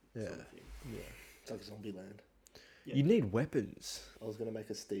 Yeah. Sort of thing. Yeah. It's like Zombieland. Yeah. You need weapons. I was going to make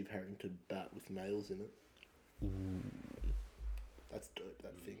a Steve Harrington bat with nails in it. Ooh. That's dope,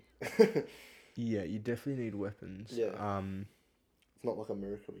 that thing. Yeah, you definitely need weapons. Yeah. It's not like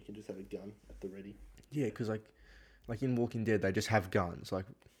America where you can just have a gun at the ready. Yeah, because like in Walking Dead, they just have guns. Like,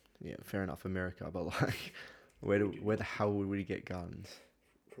 yeah, fair enough, America, but like, where the hell would we get guns?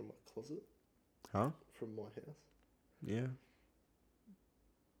 From my closet. Huh? From my house. Yeah.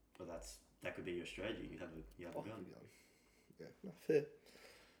 But that could be your strategy. You have a Oh, gun. Yeah, no, fair.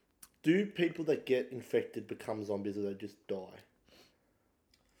 Do people that get infected become zombies or they just die?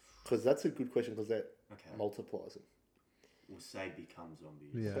 Because that's a good question because that Okay. multiplies them. We'll say become zombies.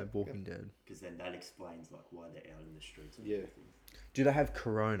 Yeah, Walking Dead. Because then that explains like why they're out in the streets. And Yeah. everything. Do they have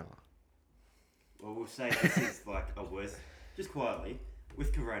Corona? Well, we'll say this is like a worse. Just quietly,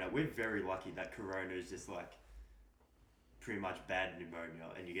 with Corona, we're very lucky that Corona is just like pretty much bad pneumonia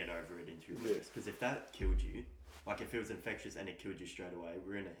and you get over it in 2 weeks. Because if that killed you, like if it was infectious and it killed you straight away,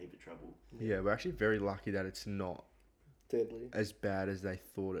 we're in a heap of trouble. Yeah, we're actually very lucky that it's not Deadly. as bad as they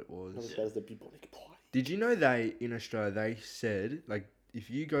thought it was. Not as bad as the bubonic plague. Did you know in Australia, they said, like, if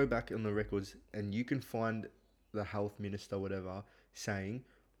you go back on the records and you can find the health minister, whatever, saying,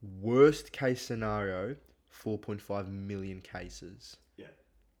 worst case scenario, 4.5 million cases. Yeah.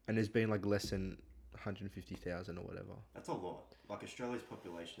 And there's been, like, less than 150,000 or whatever. That's a lot. Like Australia's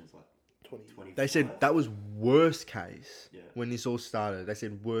population is like 20. They said that was worst case Yeah. when this all started. They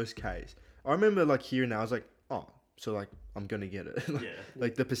said worst case. I remember, like, hearing that, I was like, oh, so, like, I'm going to get it. Yeah.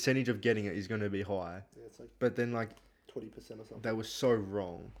 Like, the percentage of getting it is going to be high. Yeah, it's like But then, like, 20% or something. they were so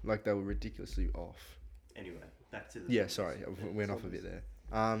wrong. Like, they were ridiculously off. Anyway, back to the. Yeah, zombies. sorry. I went off a bit zombies.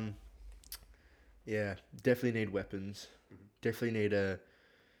 there. Yeah, definitely need weapons. Mhm. Definitely need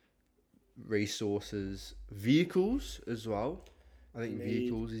resources. Vehicles as well. I think Need-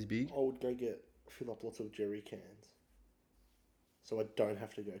 vehicles is big. I would go fill up lots of jerry cans. So I don't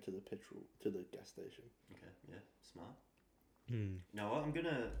have to go to the gas station. Okay. Yeah. Smart. Hmm. No, I'm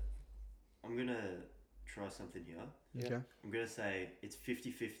gonna try something here. Yeah. Okay. I'm gonna say it's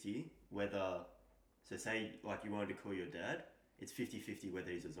 50-50 whether. So say like you wanted to call your dad, it's 50-50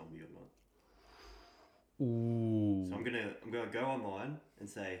 whether he's a zombie or not. Ooh. So I'm gonna go online and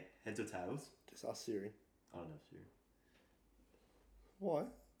say heads or tails. Just ask Siri. I don't know, Siri. Why?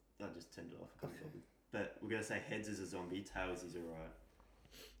 I just turned it off. I can't Okay. bother. But we're gonna say heads is a zombie, tails is alright.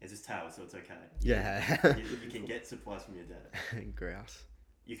 It's just tails, so it's okay. Yeah. You can get supplies from your dad. Grouse.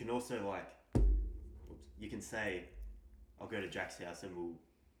 You can also like, you can say, I'll go to Jack's house and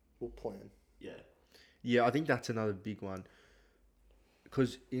We'll plan. yeah. Yeah, I think that's another big one.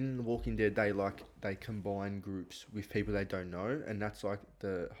 Because in The Walking Dead, they combine groups with people they don't know, and that's like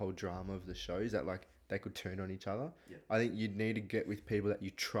the whole drama of the show is that like they could turn on each other. Yeah. I think you'd need to get with people that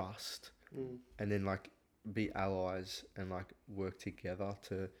you trust, Mm. and then like be allies and like work together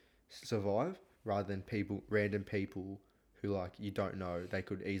to survive, rather than random people who like you don't know. They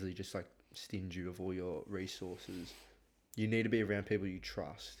could easily just like stinge you of all your resources. You need to be around people you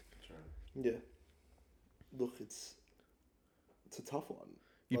trust. That's right. Yeah. Look, it's a tough one.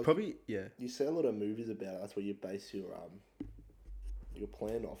 You Like- probably yeah. You see a lot of movies about it. That's where you base your your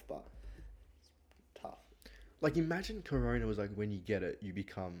plan off, but it's tough. Like, imagine Corona was like when you get it, you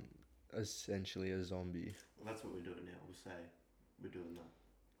become essentially a zombie. Well, that's what we're doing now. We'll say we're doing that.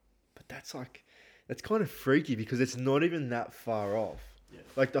 But that's like, that's kind of freaky because it's not even that far off. Yeah.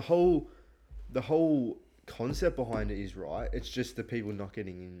 Like the whole concept behind it is right. It's just the people not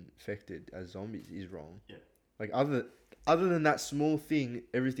getting infected as zombies is wrong. Yeah. Like other than that small thing,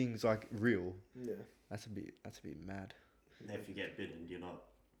 everything's like real. Yeah. That's a bit mad. Now, if you get bitten,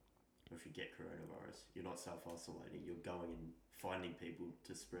 or if you get coronavirus, you're not self-isolating. You're going and finding people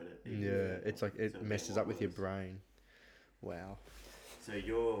to spread it. Yeah, it's like it So messes up with your brain. Wow. So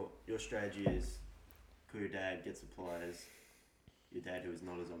your strategy is call your dad, get supplies. Your dad who is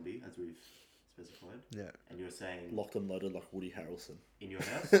not a zombie, as we've specified. Yeah. And you're saying Locked and loaded like Woody Harrelson. in your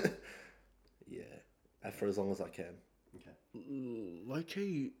house. Yeah. And for as long as I can. Okay.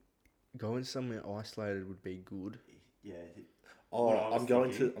 Low-key, going somewhere isolated would be good. Yeah. Oh, What I was I'm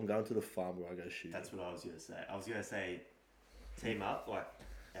going thinking- to the farm where I go shooting. That's what I was gonna say. I was gonna say, team up like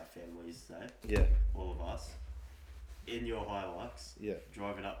our families say, Yeah. all of us, in your Hilux, Yeah.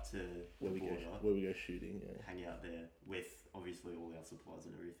 driving up to Where the we border, go shooting. Yeah. hang out there with obviously all our supplies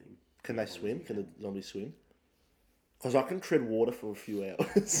and everything. Can they As long as swim? we Can the zombies swim? Because I can tread water for a few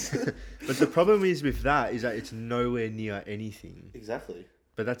hours. But the problem is with that is that it's nowhere near anything. Exactly.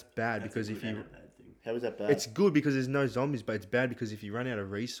 But that's bad That's because a if good and you, a bad thing. How is that bad? it's good because there's no zombies, but it's bad because if you run out of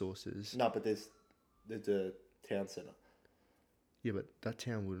resources. No, but there's a town centre. Yeah, but that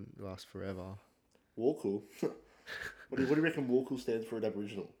town wouldn't last forever. Walkle. What do you reckon Walkle stands for in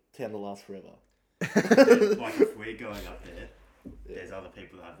Aboriginal? Town that lasts forever. Like if we're going up there, there's other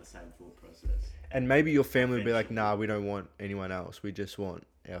people that have the same thought process. And maybe your family would be like, nah, we don't want anyone else. We just want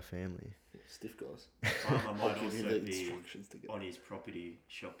our family. Stiff guys. Farmer I'll might give you also the be instructions to get. on his property,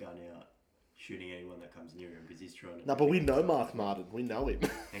 shotgun out, shooting anyone that comes near him because he's trying to. No, but we know Mark Martin. We know him.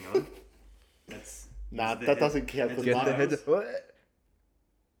 Hang on. That's. Nah, he's the that head- doesn't count that's because Get Mark. the head. What?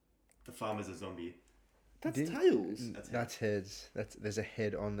 The farmer's a zombie. That's Didn't- tails. That's heads. There's a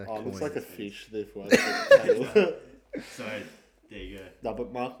head on the Oh, it coin. looks like a fish, therefore I said tail. So there you go. No,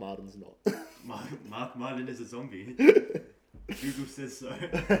 but Mark Martin's not. Mark Martin is a zombie. Google says so.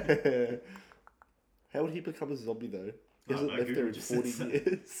 How would he become a zombie though? He Oh, hasn't no, left there Google in just 40 said so.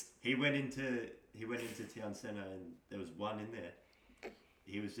 years. He went into town centre and there was one in there.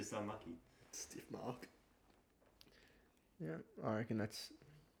 He was just unlucky. Stiff Mark. Yeah, I reckon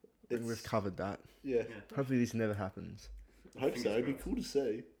we've covered that. Yeah, Yeah. Hopefully this never happens. I hope so. Fingers It'd be crossed. cool to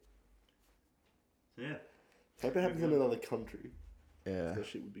see. So yeah. Hope it happens in another country. Yeah. That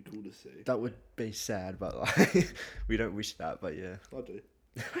shit would be cool to see. That would be sad, but like we don't wish that, but yeah. I do.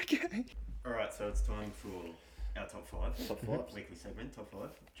 Okay. Alright, so it's time for our top 5. Top fives. Weekly segment, top 5.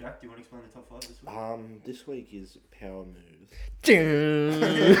 Jack, do you want to explain the top 5 this week? This week is power moves.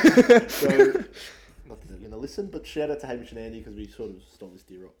 we So, not that they're gonna listen, but shout out to Hamish and Andy because we sort of stole this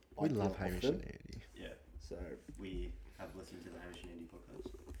deer up. love Hamish and Andy. Yeah. So, We have listened to the Hamish and Andy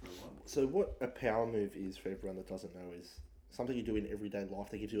podcast for a while. so what a power move is for everyone that doesn't know is something you do in everyday life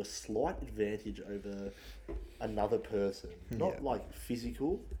that gives you a slight advantage over another person. Not Yeah. like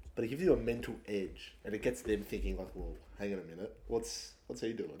physical, but it gives you a mental edge, and it gets them thinking like, "Well, hang on a minute, what's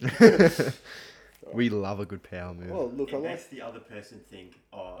he doing?" We love a good power move. Well, look, I It like. makes the other person think,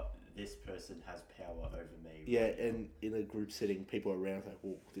 oh, this person has power over me. Yeah, and in a group setting, people around like,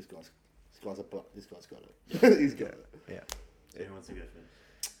 "Well, this guy's got it. He's got it." Yeah. So who wants to go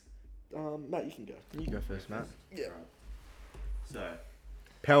first? Matt, you can go. You go first, Matt. Yeah. Alright. So,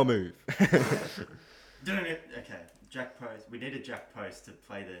 Power move. doing it. Okay, Jack Post. We need a Jack Post to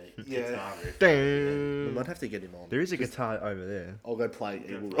play the Yeah. guitar riff. We Dang. might have to get him on. There is a guitar over there. I'll go play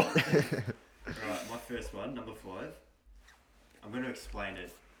Go Evil for Right. Alright, my first one, number 5. I'm going to explain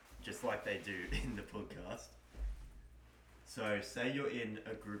it just like they do in the podcast. So, say you're in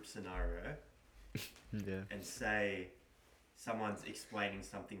a group scenario Yeah. and say someone's explaining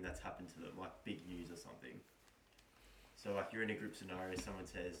something that's happened to them, like big news or something. So, like you're in a group scenario, someone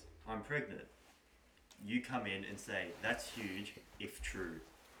says, I'm pregnant. You come in and say, that's huge, if true.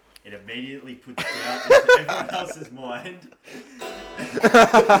 It immediately puts doubt into everyone else's mind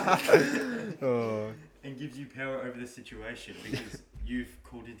Oh. and gives you power over the situation because you've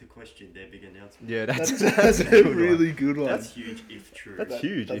called into question their big announcement. Yeah, That's that's a good one. really good one. That's huge, if true. That's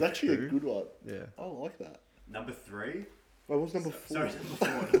huge. That's if actually true. a good one. Yeah. I like that. Number 3. Wait, what's number 4? Sorry,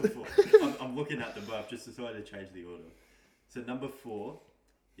 number 4. I'm looking at them, but I've just decided to change the order. So number 4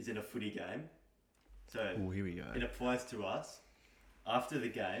 is in a footy game. So Oh, here we go. it applies to us. After the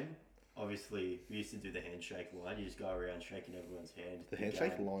game, obviously, we used to do the handshake line. You just go around shaking everyone's hand. The Big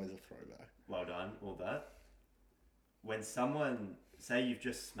handshake game. line is a throwback. Well done, all that. when someone, say you've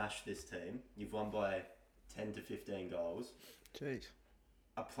just smashed this team, you've won by 10 to 15 goals, Jeez.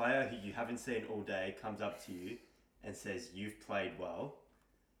 a player who you haven't seen all day comes up to you and says, you've played well,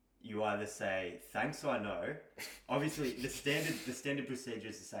 you either say, thanks, I know. Obviously, the standard procedure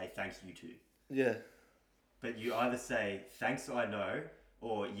is to say, thanks, you too. Yeah. But you either say, thanks, I know,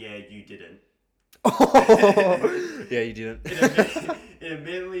 or yeah, you didn't. Yeah, you didn't. It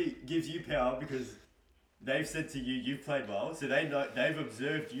immediately gives you power because they've said to you, you've played well. So they've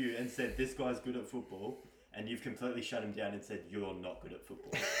observed you and said, this guy's good at football. And you've completely shut him down and said, you're not good at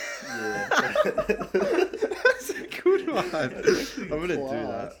football. Yeah. That's a good one. I'm going to do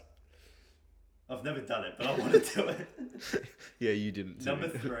that. I've never done it, but I want to do it. Yeah, you didn't. Too. Number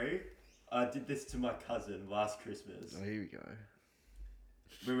 3, I did this to my cousin last Christmas. Oh, here we go.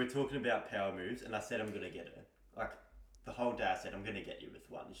 We were talking about power moves, and I said, I'm going to get her. Like, the whole day I said, I'm going to get you with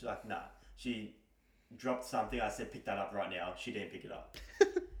one. And she's like, nah. She dropped something. I said, pick that up right now. She didn't pick it up.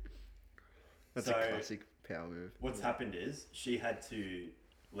 That's a classic power move. What's happened is she had to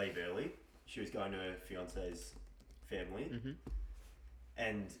leave early. She was going to her fiance's family. Mm-hmm.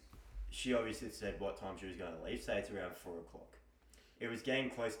 And she obviously said what time she was going to leave. Say it's around 4 o'clock. It was getting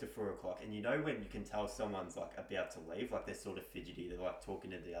close to 4 o'clock, and you know when you can tell someone's like about to leave, like they're sort of fidgety, they're like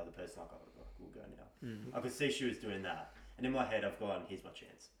talking to the other person, like, oh, we'll go now. Mm-hmm. I could see she was doing that, and in my head I've gone, here's my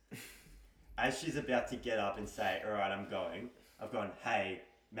chance. As she's about to get up and say, all right, I'm going, I've gone, hey,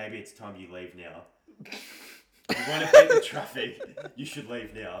 maybe it's time you leave now. You want to beat the traffic, you should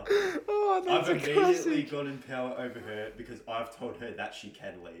leave now. Oh, that's I've immediately gotten power over her because I've told her that she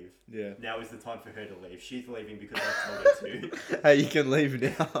can leave. Yeah. Now is the time for her to leave. She's leaving because I've told her to. Hey, you can leave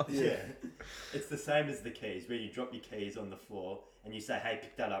now. Yeah. It's the same as the keys, where you drop your keys on the floor and you say, hey,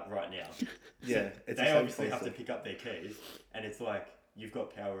 pick that up right now. Yeah. So they obviously have to pick up their keys, and it's like you've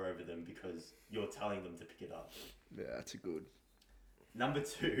got power over them because you're telling them to pick it up. Yeah, that's a good. Number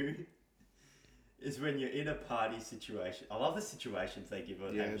 2 is when you're in a party situation. I love the situations they give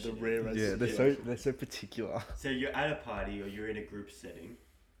on Yeah, the rare. Yeah, they're so particular. So you're at a party or you're in a group setting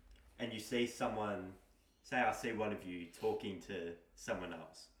and you see someone, say I see one of you talking to someone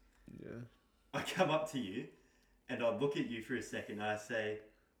else. Yeah. I come up to you and I look at you for a second and I say,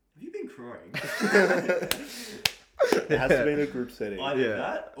 have you been crying? It has to be in a group setting. Either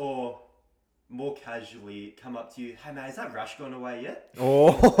that or more casually come up to you, hey man, has that rush gone away yet?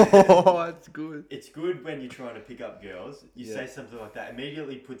 Oh, that's good. It's good when you're trying to pick up girls. You Yeah. say something like that,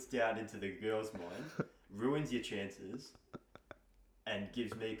 immediately puts doubt into the girl's mind, ruins your chances, and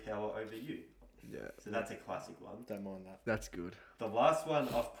gives me power over you. Yeah. So that's a classic one. Don't mind that. That's good. The last one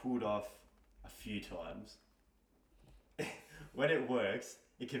I've pulled off a few times. When it works,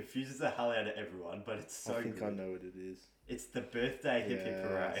 it confuses the hell out of everyone, but it's so I think good. I know what it is. It's the birthday hip hip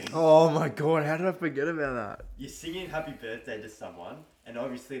hooray. Oh my god, how did I forget about that? You're singing happy birthday to someone, and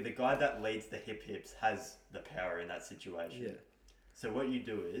obviously the guy that leads the hip hips has the power in that situation. Yeah. So what you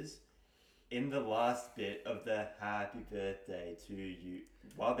do is, in the last bit of the happy birthday to you,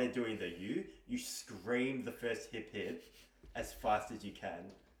 while they're doing the you scream the first hip hip as fast as you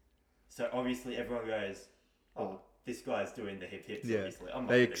can. So obviously everyone goes, oh, this guy's doing the hip hips, Yeah. obviously. I'm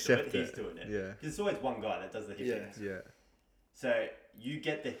not They gonna accept do it, he's it. doing it. Yeah. Because it's always one guy that does the hip Yeah. hips. Yeah. So you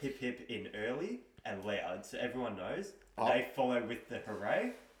get the hip hip in early and loud, so everyone knows. Oh. They follow with the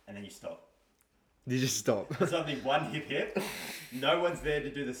hooray, and then you stop. You just stop. There's only one hip hip. No one's there to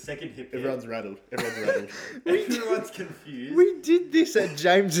do the second hip hip. Everyone's rattled. Everyone's Everyone's confused. We did this at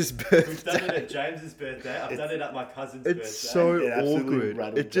James's We've done it birthday. at James's birthday. I've done it at my cousin's It's birthday. so It absolutely awkward.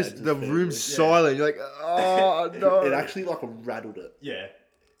 rattled It just James's the family. room's Yeah. silent. You're like, oh no. It actually like rattled it. Yeah.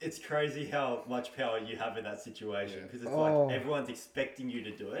 It's crazy how much power you have in that situation Yeah. because it's Oh. like everyone's expecting you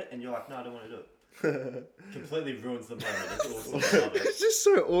to do it and you're like, no, I don't want to do it. Completely ruins the moment. It's awesome. I love it. It's just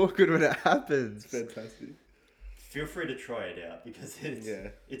so awkward when it happens. Fantastic. Feel free to try it out because Yeah.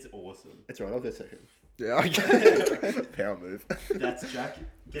 it's awesome. It's alright, I'll go second. Yeah, okay. Power move. That's Jack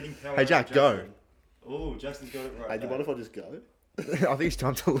getting power. Hey, Jack, go. Oh, Jackson's got it right. Hey, do you there. mind if I just go? I think it's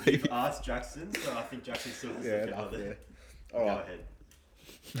time to leave. You've asked Jackson, so I think Jackson's still the second enough, one there. yeah. Go Alright.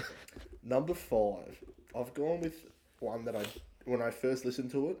 ahead. Number 5. I've gone with one that when I first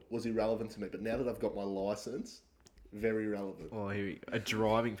listened to it, was irrelevant to me. But now that I've got my license, very relevant. Oh, here we go. A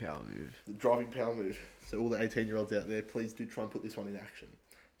driving power move. The driving power move. So all the 18-year-olds out there, please do try and put this one in action.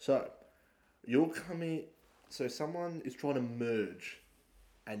 So, you're coming... So someone is trying to merge,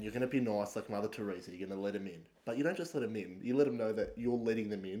 and you're going to be nice like Mother Teresa. You're going to let them in. But you don't just let them in. You let them know that you're letting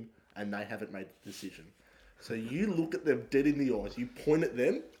them in, and they haven't made the decision. So you look at them dead in the eyes. You point at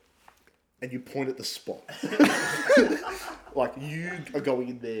them, and you point at the spot. Like, you are going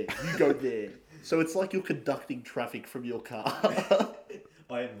in there. You go there. So it's like you're conducting traffic from your car.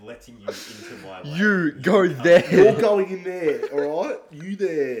 I am letting you into my lane. You go there. You're going in there, alright? You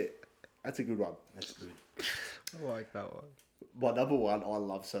there. That's a good one. That's good. I like that one. My number one, I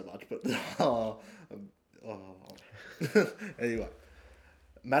love so much, but anyway,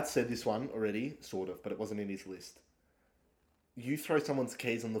 Matt said this one already, sort of, but it wasn't in his list. You throw someone's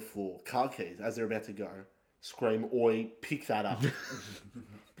keys on the floor, car keys, as they're about to go, scream, "Oi, pick that up!"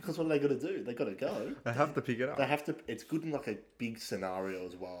 Because what are they got to do? They got to go. They have to pick it up. They have to. It's good in like a big scenario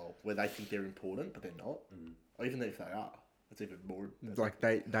as well, where they think they're important, but they're not. Or even if they are, it's even more. Like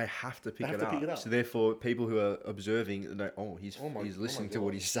they have to pick They it have to up. pick it up. So therefore, people who are observing, they know, he's Oh my listening to God.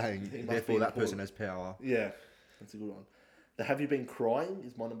 what he's saying. He must Therefore, be that person important. has power. Yeah, that's a good one. The "Have you been crying"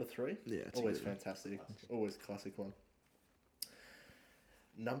 is my number 3. Yeah, it's a always good one. fantastic. Always classic one.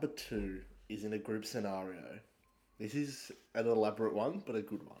 Number 2 is in a group scenario. This is an elaborate one, but a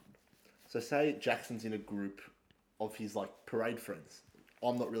good one. So say Jackson's in a group of his like parade friends.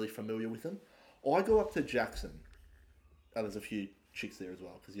 I'm not really familiar with them. I go up to Jackson. And there's a few chicks there as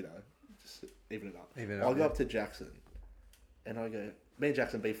well, because just even it up. I go up to Jackson, and I go, me and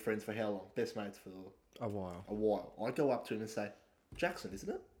Jackson been friends for how long? Best mates for A while. a while. I go up to him and say, "Jackson, isn't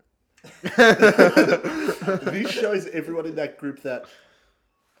it?" This shows everyone in that group that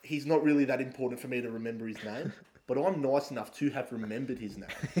he's not really that important for me to remember his name, but I'm nice enough to have remembered his name.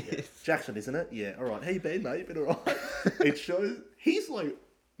 Yeah. Jackson, isn't it? Yeah, all right. How you been, mate? You been all right? It shows he's like,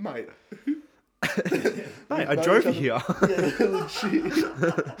 mate. Mate, I drove you here. Yeah, legit.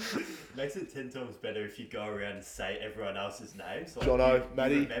 Makes it 10 times better if you go around and say everyone else's name. So Jono, you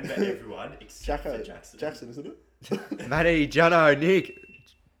Matty. remember everyone except Jacko, for Jackson. Jackson, isn't it? Matty, Jono, Nick.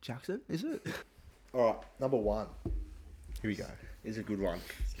 Jackson, is it? All right, number 1 Here we go. is a good one.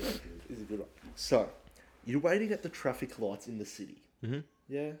 It's gonna be good. Is a good one. So, you're waiting at the traffic lights in the city. Mm-hmm.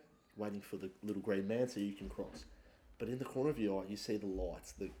 Yeah, waiting for the little green man so you can cross. But in the corner of your eye, you see the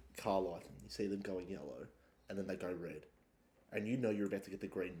lights, the car lights, and you see them going yellow, and then they go red. And you know you're about to get the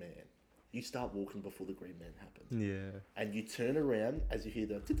green man. You start walking before the green man happens. Yeah. And you turn around as you hear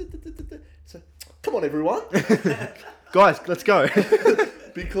the... So, come on, everyone. Guys, let's go.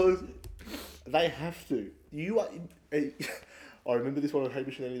 Because they have to. You are... I remember this one on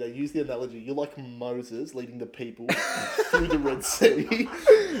Hamish and Annie. They use the analogy. You're like Moses leading the people through the Red Sea.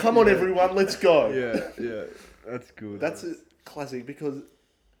 Come on, everyone, let's go. yeah. That's good. That's a classic because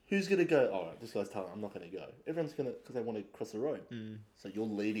who's going to go, all right, this guy's telling me I'm not going to go. Everyone's going to, because they want to cross the road. So you're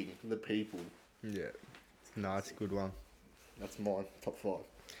leading the people. Yeah. No, it's a good one. That's mine. Top 5.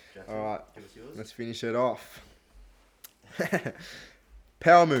 Jackson, All right. give us yours. Let's finish it off.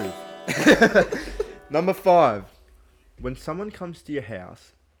 Power move. Number 5. When someone comes to your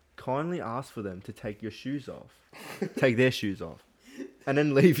house, kindly ask for them to take your shoes off. Take their shoes off. And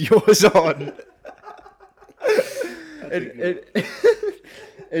then leave yours on.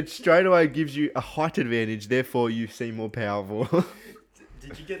 It straight away gives you a height advantage, therefore you seem more powerful.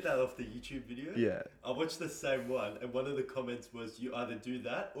 Did you get that off the YouTube video? Yeah. I watched the same one, and one of the comments was, you either do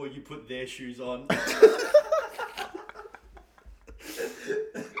that or you put their shoes on.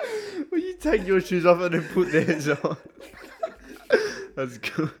 Well, you take your shoes off and then put theirs on. That's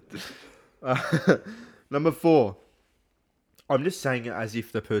good. Number 4. I'm just saying it as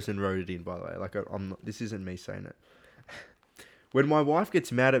if the person wrote it in, by the way. Like, I'm not, this isn't me saying it. When my wife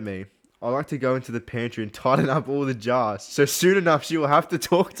gets mad at me, I like to go into the pantry and tighten up all the jars. So soon enough, she will have to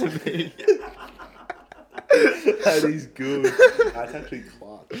talk to me. That is good. That's actually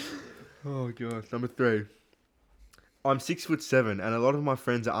class. Oh, God. Number 3. I'm 6'7", and a lot of my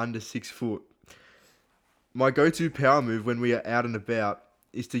friends are under 6 foot. My go-to power move when we are out and about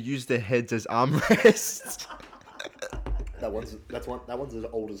is to use their heads as armrests. That one's as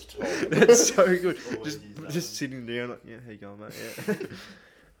old as time. That's so good. Always use that Just sitting down. Like, yeah, how you going, mate?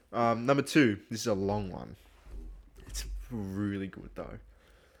 Yeah. Number 2. This is a long one. It's really good though.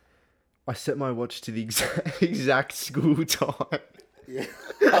 I set my watch to the exact school time. Yeah.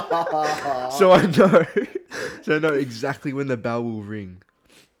 So I know exactly when the bell will ring,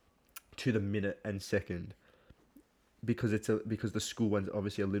 to the minute and second, because the school one's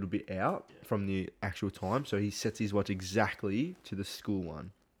obviously a little bit out from the actual time. So he sets his watch exactly to the school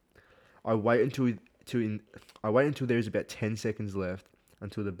one. I wait until there's about 10 seconds left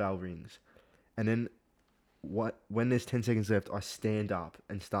until the bell rings, and then when there's 10 seconds left, I stand up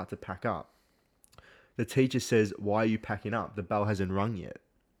and start to pack up. The teacher says, "Why are you packing up? The bell hasn't rung yet."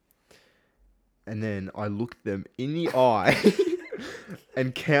 And then I look them in the eye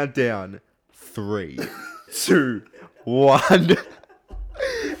and count down 3, 2, 1,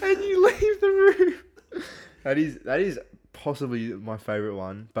 and you leave the room. That is possibly my favourite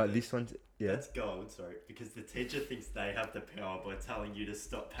one, but Yeah. this one's That's gold, sorry, because the teacher thinks they have the power by telling you to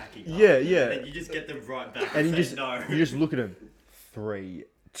stop packing up. Yeah, yeah. And then you just get them right back and and you say just no. you just look at him. 3,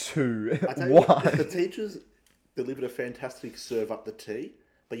 2, I tell you what, 1. the teachers delivered a fantastic serve up the tee,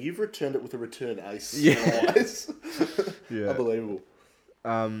 but you've returned it with a return ace. Yeah. Nice. Yeah. Unbelievable.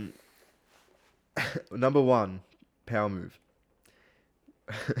 Number 1, power move.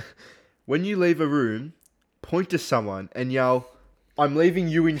 When you leave a room, point to someone and yell, "I'm leaving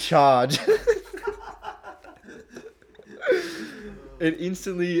you in charge." It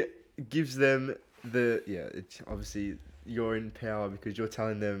instantly gives them it's obviously you're in power because you're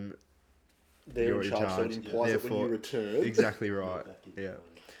telling them They're you're in in charge, so it charge. implies that when you Therefore, return. exactly You're right. back in Yeah. charge.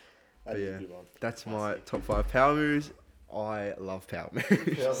 That is Yeah. a good one. That's my Classic. top 5 power moves. I love power moves. Power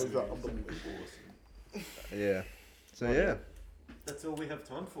moves are Awesome. unbelievable. Yeah. So Oh, yeah, yeah. That's all we have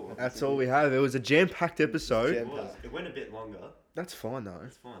time for. that's all we have. It was a jam-packed episode. Jam- It was. It went a bit longer. That's fine though.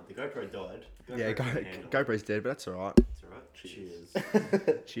 It's fine. The GoPro died. Yeah, couldn't handle it. GoPro's dead, but that's alright. It's alright.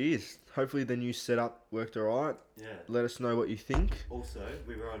 Cheers. Cheers. Hopefully the new setup worked alright. Yeah. Let us know what you think. Also,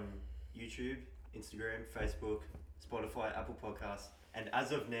 we were on YouTube, Instagram, Facebook, Spotify, Apple Podcasts, and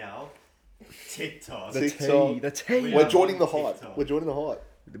as of now, TikTok. The TikTok. tea. The tea. We We're are joining the on hype. TikTok. We're joining the hype.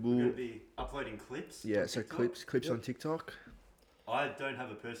 We're going to We'll, be uploading clips. yeah, on so TikTok. clips Yep. on TikTok. I don't have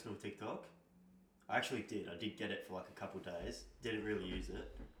a personal TikTok. I actually did. I did get it for like a couple days. Didn't really use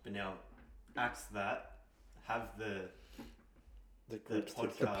it. But now, axe that. Have the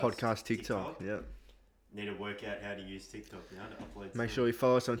podcast. The podcast TikTok. Yeah. Need to work out how to use TikTok now to upload. Make some sure you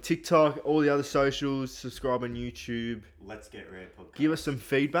follow us on TikTok, all the other socials, subscribe on YouTube. Let's Get Rare podcast. Give us some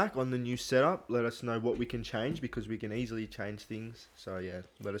feedback on the new setup. Let us know what we can change because we can easily change things. So yeah,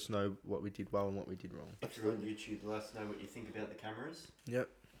 let us know what we did well and what we did wrong. If you're on YouTube, let us know what you think about the cameras. Yep.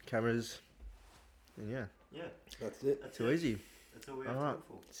 Cameras. And yeah, Yeah, That's it. that's too it. easy. That's all we have Alright. time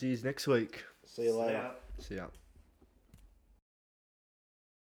for. See you next week. See you Stay later. out. See ya.